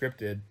it real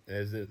scripted.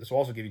 This will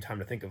also give you time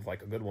to think of a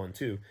good one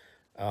too.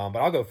 But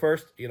I'll go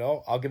first.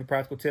 I'll give a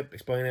practical tip,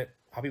 explain it,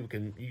 how people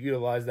can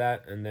utilize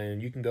that, and then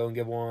you can go and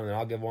give one, and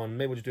I'll give one.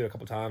 Maybe we'll just do it a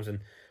couple times, and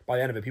by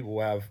the end of it, people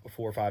will have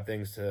 4 or 5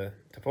 things to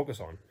focus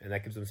on, and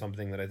that gives them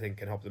something that I think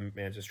can help them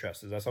manage the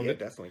stress. Does that sound good?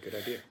 Yeah, definitely.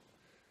 Good idea.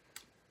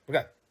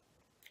 Okay.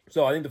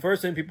 So I think the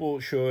first thing people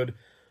should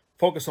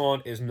focus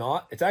on is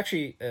it's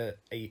actually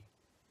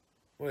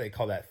what do they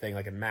call that thing,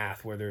 like in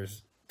math, where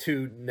there's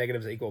 2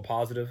 negatives that equal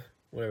positive,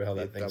 whatever the hell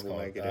that thing's called.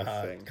 Double negative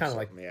thing. Kind of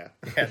like, yeah,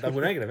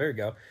 double negative, there you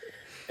go.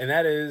 And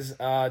that is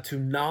to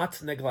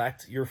not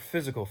neglect your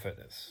physical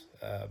fitness.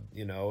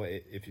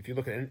 If you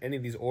look at any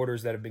of these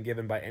orders that have been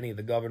given by any of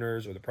the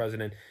governors or the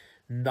president,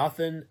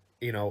 nothing,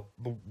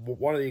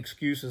 one of the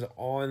excuses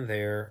on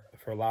there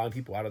for allowing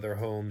people out of their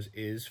homes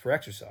is for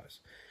exercise.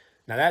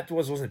 Now, that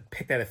wasn't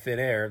picked out of thin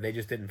air. They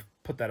just didn't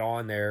put that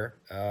on there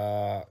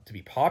to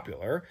be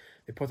popular.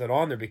 They put that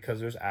on there because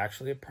there's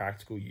actually a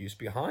practical use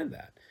behind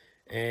that.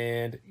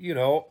 And,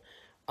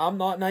 I'm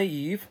not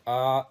naive.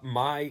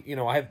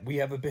 We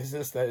have a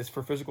business that is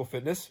for physical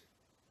fitness.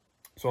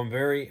 So I'm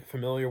very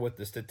familiar with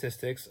the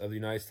statistics of the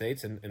United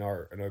States and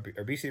our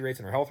obesity rates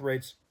and our health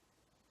rates.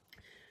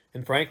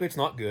 And frankly, it's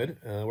not good.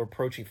 We're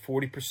approaching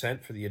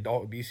 40% for the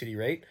adult obesity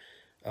rate.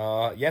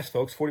 Yes,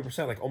 folks,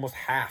 40%, like almost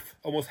half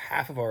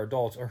of our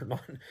adults are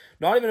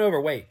not even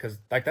overweight, because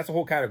that's a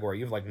whole category.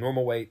 You have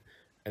normal weight,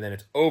 and then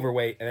it's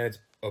overweight, and then it's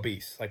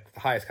obese, the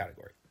highest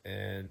category.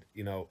 And,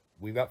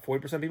 we've got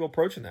 40% people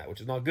approaching that,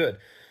 which is not good.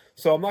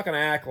 So I'm not going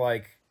to act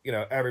like,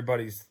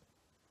 everybody's,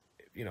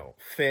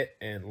 fit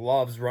and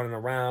loves running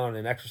around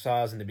and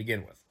exercising to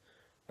begin with.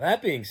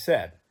 That being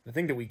said, the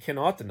thing that we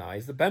cannot deny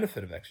is the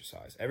benefit of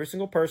exercise. Every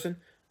single person,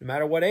 no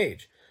matter what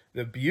age.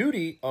 The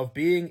beauty of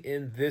being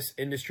in this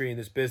industry, in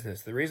this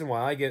business, the reason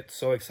why I get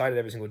so excited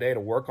every single day to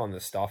work on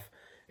this stuff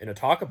and to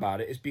talk about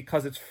it is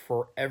because it's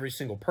for every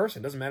single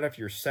person. It doesn't matter if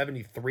you're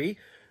 73,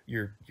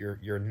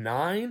 you're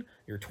 9,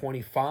 you're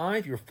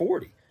 25, you're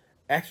 40.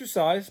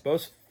 Exercise,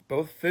 both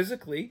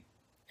physically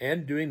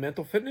and doing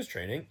mental fitness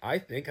training, I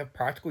think have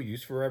practical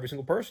use for every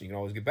single person. You can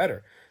always get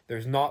better.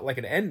 There's not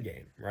an end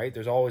game, right?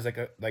 There's always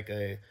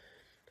a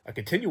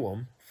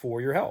continuum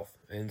for your health.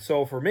 And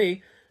so for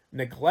me,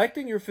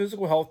 neglecting your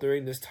physical health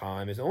during this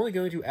time is only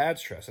going to add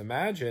stress.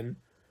 Imagine,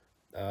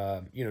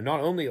 not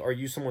only are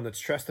you someone that's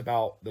stressed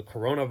about the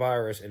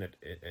coronavirus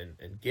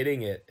and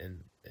getting it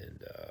and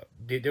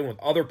dealing with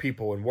other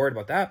people and worried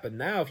about that, but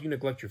now if you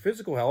neglect your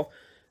physical health,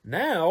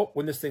 now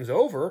when this thing's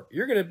over,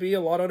 you're going to be a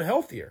lot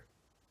unhealthier.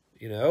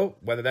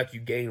 Whether that's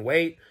you gain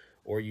weight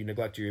or you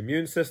neglect your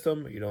immune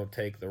system, you don't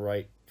take the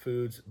right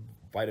foods,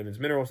 vitamins,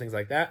 minerals, things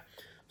like that.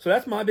 So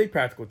that's my big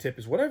practical tip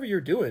is whatever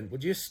you're doing,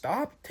 would you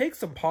stop, take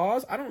some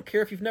pause? I don't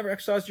care if you've never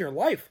exercised in your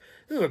life.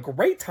 This is a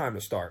great time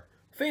to start.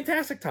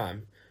 Fantastic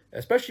time,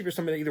 especially if you're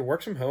somebody that either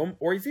works from home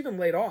or is even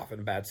laid off in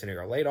a bad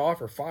scenario. Laid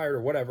off or fired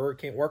or whatever,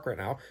 can't work right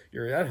now,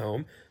 you're at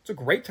home. It's a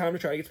great time to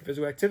try to get some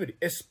physical activity,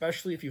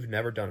 especially if you've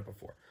never done it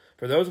before.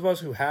 For those of us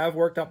who have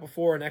worked out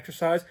before and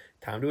exercise,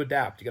 time to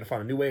adapt. You got to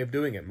find a new way of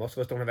doing it. Most of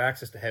us don't have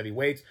access to heavy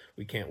weights.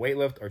 We can't weight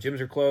lift. Our gyms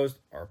are closed.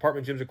 Our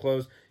apartment gyms are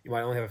closed. You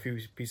might only have a few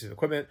pieces of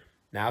equipment.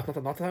 Now it's not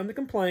the time to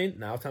complain.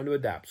 Now it's time to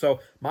adapt. So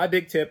my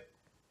big tip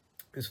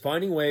is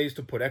finding ways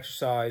to put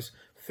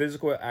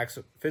physical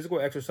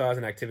exercise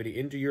and activity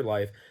into your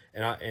life.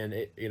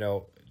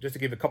 Just to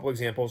give a couple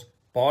examples,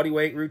 body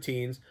weight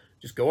routines.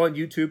 Just go on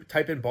YouTube,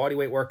 type in body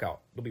weight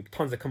workout. There'll be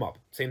tons that come up.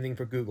 Same thing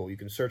for Google. You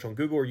can search on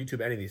Google or YouTube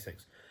any of these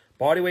things.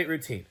 Body weight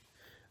routine.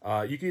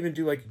 You can even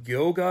do like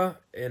yoga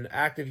and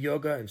active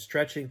yoga and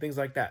stretching, things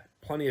like that.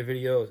 Plenty of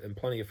videos and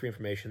plenty of free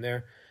information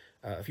there.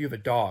 If you have a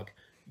dog,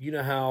 you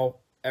know how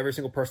every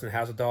single person that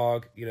has a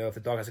dog, if the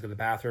dog has to go to the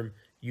bathroom,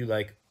 you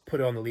like put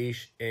it on the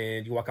leash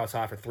and you walk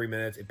outside for 3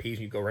 minutes, it pees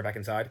and you go right back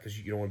inside because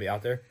you don't want to be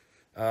out there.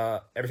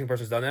 Every single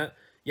person's done that.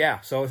 Yeah,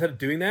 so instead of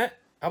doing that,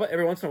 how about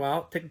every once in a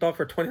while, take the dog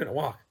for a 20-minute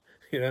walk?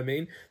 You know what I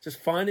mean? Just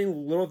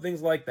finding little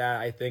things like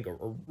that, I think,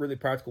 are really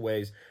practical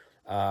ways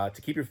to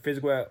keep your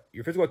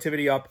physical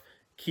activity up,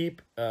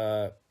 keep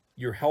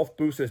your health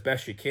boosted as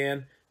best you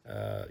can.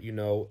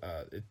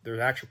 There's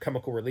actual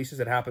chemical releases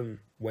that happen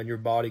when your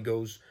body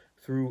goes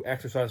through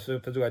exercise,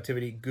 physical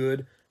activity,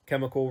 good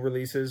chemical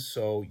releases.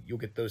 So you'll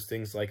get those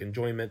things like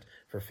enjoyment,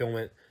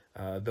 fulfillment.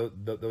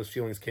 Those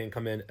feelings can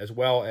come in, as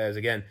well as,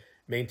 again,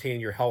 maintaining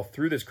your health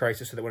through this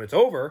crisis so that when it's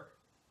over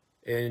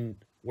and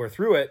we're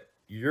through it,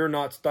 you're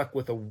not stuck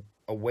with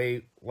a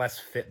way less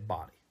fit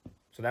body.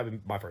 So that would be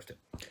my first tip.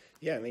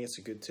 Yeah, I think it's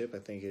a good tip. I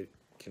think it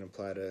can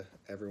apply to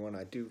everyone.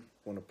 I do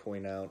want to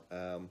point out,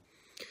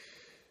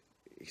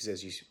 because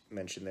as you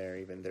mentioned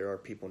there are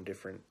people in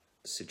different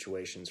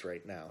situations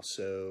right now.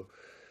 So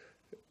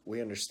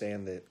we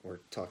understand that we're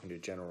talking to a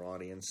general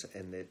audience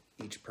and that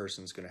each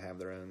person's going to have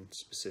their own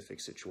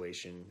specific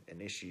situation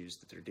and issues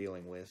that they're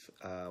dealing with.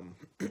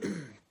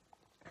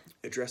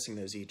 Addressing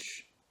those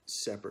each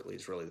separately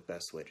is really the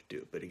best way to do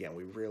it. But again,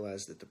 we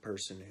realize that the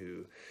person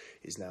who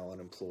is now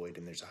unemployed,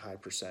 and there's a high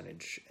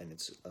percentage, and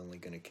it's only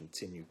going to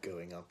continue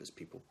going up as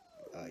people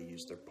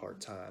use their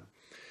part-time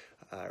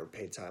or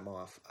paid time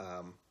off,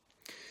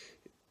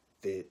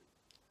 the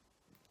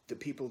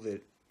people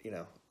that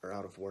are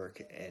out of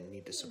work and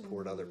need to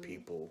support other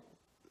people,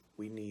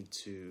 we need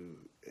to,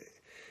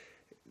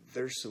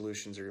 their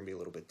solutions are going to be a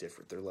little bit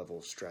different. Their level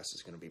of stress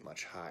is going to be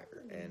much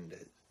higher, and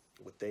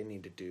what they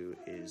need to do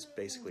is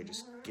basically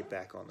just get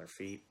back on their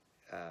feet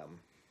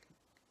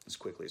as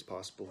quickly as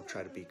possible.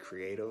 Try to be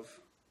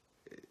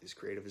as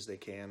creative as they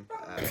can.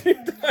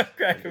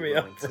 Cracking me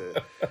up.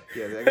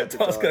 I got the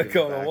dog in the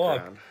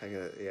background.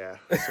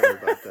 Sorry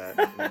about that.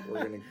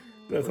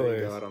 We're gonna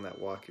go out on that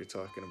walk you're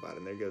talking about,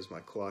 and there goes my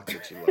clock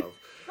that you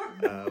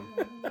love.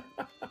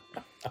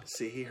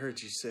 See, he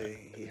heard you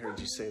say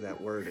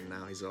that word, and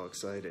now he's all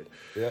excited.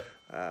 Yep,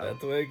 that's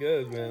the way it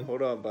goes, man.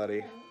 Hold on,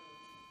 buddy.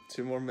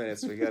 2 more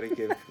minutes. We gotta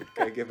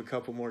give a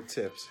couple more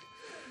tips.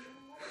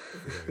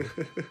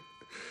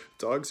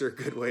 Dogs are a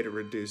good way to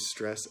reduce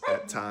stress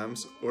at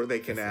times, or they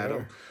can add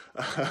them.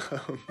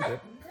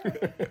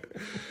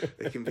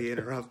 They can be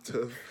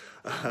interruptive.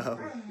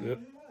 Yep.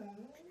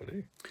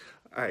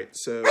 All right,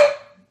 so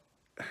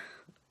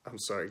I'm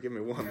sorry. Give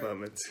me one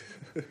moment.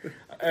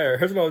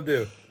 Here's what I'll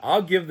do.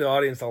 I'll give the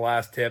audience the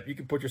last tip. You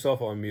can put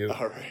yourself on mute.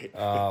 All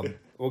right.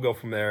 We'll go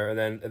from there,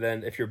 and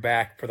then if you're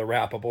back for the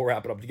wrap up, we'll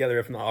wrap it up together.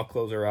 If not, I'll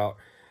close her out.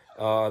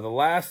 The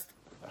last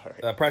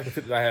practical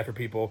tip that I have for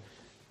people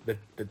that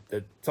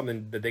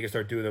something that they can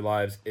start doing in their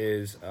lives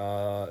is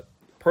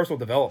personal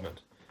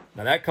development.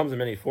 Now that comes in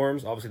many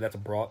forms. Obviously, that's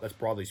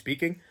broadly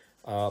speaking,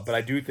 but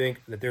I do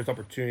think that there's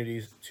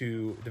opportunities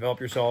to develop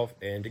yourself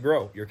and to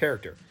grow your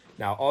character.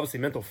 Now, obviously,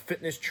 mental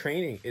fitness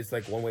training is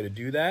like one way to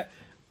do that.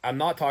 I'm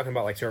not talking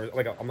about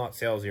I'm not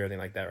salesy or anything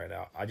like that right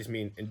now. I just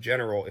mean in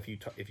general, if you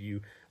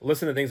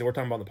listen to things that we're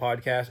talking about on the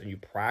podcast and you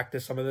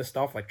practice some of this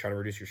stuff, like trying to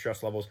reduce your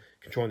stress levels,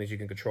 controlling things you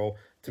can control,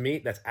 to me,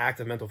 that's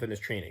active mental fitness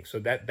training. So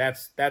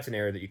that's an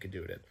area that you could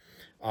do it in.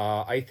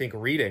 I think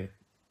reading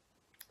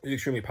is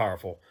extremely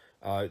powerful.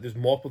 There's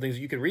multiple things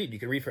that you can read. You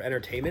can read for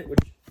entertainment, which,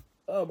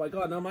 oh my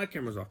God, now my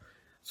camera's off.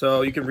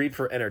 So you can read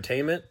for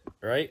entertainment,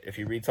 right? If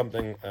you read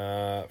something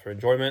for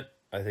enjoyment,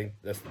 I think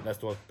that's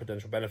the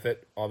potential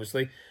benefit,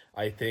 obviously.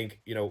 I think,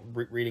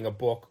 reading a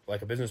book,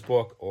 like a business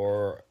book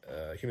or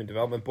a human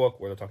development book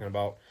where they're talking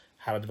about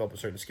how to develop a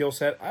certain skill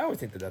set, I always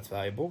think that that's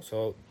valuable.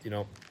 So,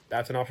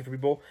 that's an option for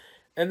people.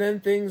 And then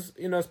things,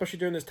 especially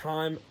during this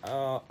time,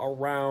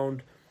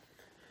 around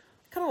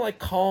kind of like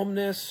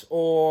calmness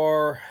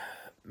or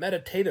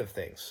meditative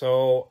things.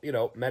 So,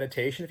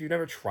 meditation, if you've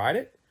never tried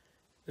it,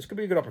 this could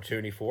be a good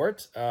opportunity for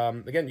it.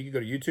 Again, you can go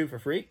to YouTube for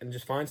free and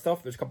just find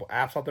stuff. There's a couple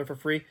apps out there for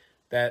free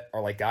that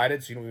are like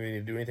guided, so you don't really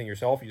need to do anything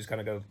yourself. You just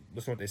kind of go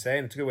listen to what they say,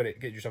 and it's a good way to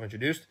get yourself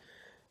introduced.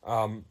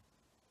 Like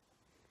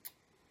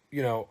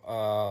we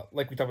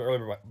talked about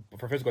earlier,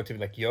 for physical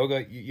activity like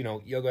yoga,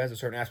 yoga has a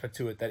certain aspect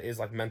to it that is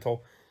like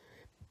mental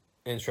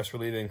and stress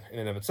relieving in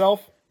and of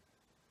itself.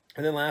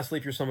 And then lastly,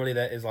 if you're somebody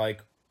that is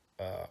like,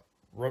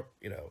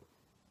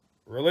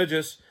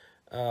 religious,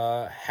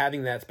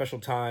 having that special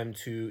time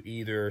to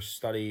either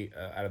study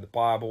out of the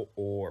Bible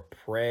or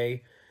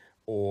pray,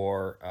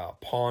 or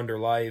ponder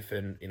life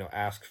and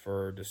ask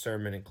for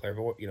discernment and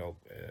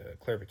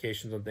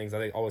clarifications on things.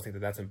 I always think that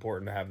that's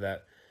important to have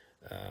that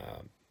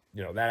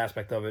that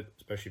aspect of it,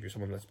 especially if you're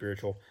someone that's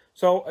spiritual.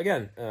 So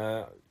again,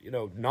 you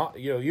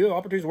have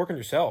opportunities to work on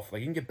yourself.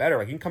 Like you can get better.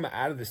 Like you can come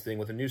out of this thing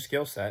with a new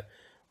skill set,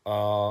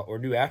 or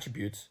new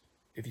attributes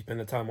if you spend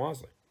the time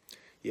wisely.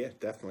 Yeah,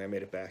 definitely. I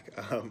made it back.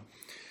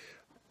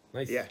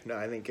 Nice. Yeah, no,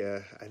 I think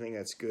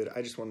that's good.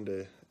 I just wanted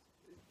to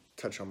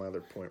touch on my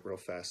other point real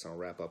fast, and I'll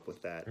wrap up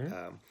with that.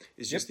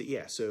 It's just that,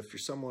 yeah, so if you're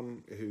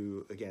someone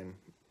who, again,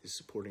 is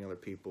supporting other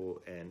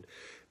people and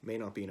may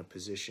not be in a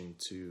position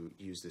to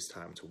use this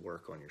time to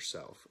work on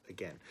yourself,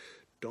 again,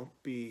 don't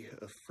be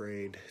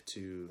afraid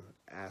to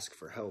ask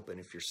for help. And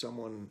if you're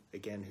someone,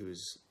 again,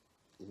 who's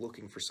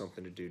looking for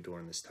something to do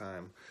during this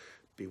time,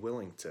 be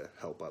willing to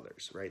help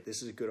others, right?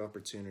 This is a good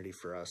opportunity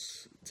for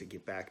us to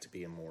get back to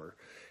being more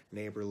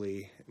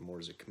neighborly, more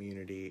as a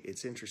community.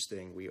 It's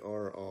interesting. We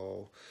are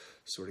all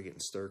sort of getting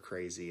stir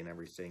crazy and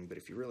everything, but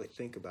if you really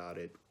think about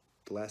it,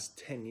 the last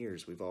 10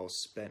 years we've all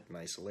spent in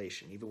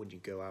isolation. Even when you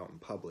go out in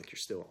public, you're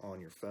still on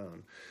your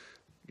phone.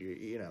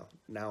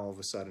 Now all of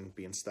a sudden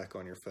being stuck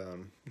on your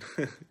phone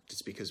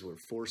just because we're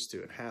forced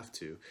to and have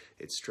to,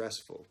 it's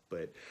stressful.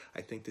 But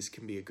I think this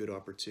can be a good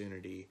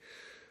opportunity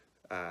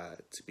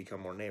to become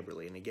more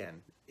neighborly. And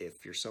again,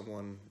 if you're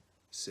someone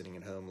sitting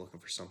at home looking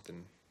for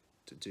something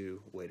to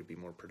do, a way to be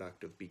more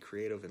productive, be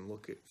creative and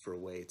look for a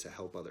way to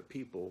help other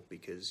people,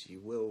 because you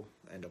will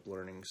end up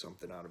learning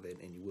something out of it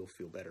and you will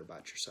feel better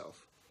about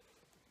yourself.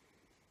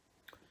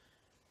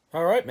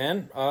 All right,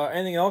 man.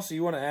 Anything else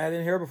you want to add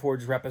in here before we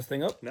just wrap this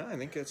thing up? No, I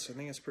think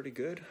it's pretty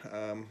good.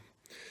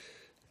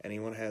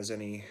 Anyone has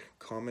any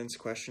comments,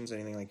 questions,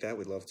 anything like that,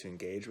 we'd love to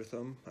engage with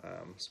them.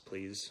 So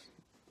please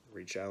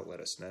reach out, let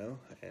us know,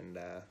 and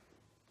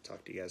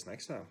talk to you guys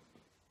next time.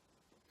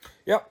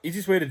 Yeah,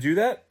 easiest way to do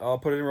that, I'll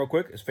put it in real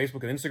quick, is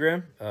Facebook and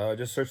Instagram.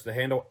 Just search the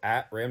handle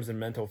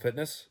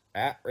 @RamsdenMentalFitness,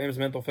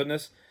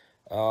 @RamsdenMentalFitness.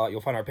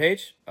 You'll find our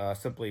page.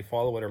 Simply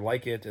follow it or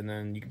like it, and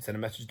then you can send a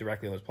message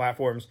directly on those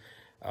platforms.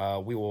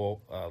 We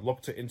will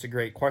look to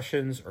integrate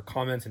questions or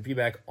comments and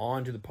feedback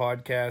onto the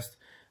podcast.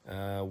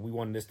 We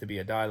wanted this to be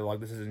a dialogue.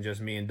 This isn't just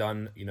me and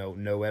Dunn,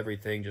 know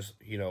everything, just,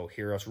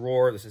 hear us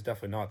roar. This is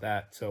definitely not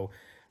that. So,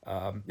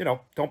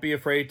 don't be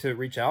afraid to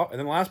reach out. And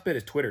then the last bit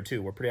is Twitter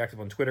too. We're pretty active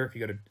on Twitter.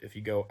 If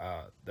you go,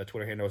 the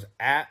Twitter handle is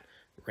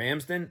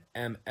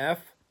 @RamsdenMF,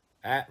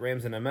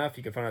 @RamsdenMF.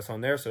 You can find us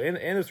on there. So,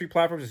 and those 3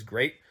 platforms is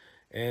great.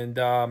 And,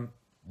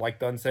 like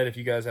Dunn said, if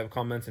you guys have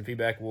comments and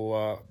feedback,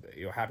 we'll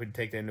happy to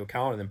take that into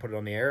account and then put it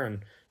on the air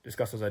and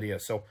discuss those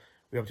ideas. So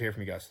we hope to hear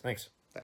from you guys. Thanks.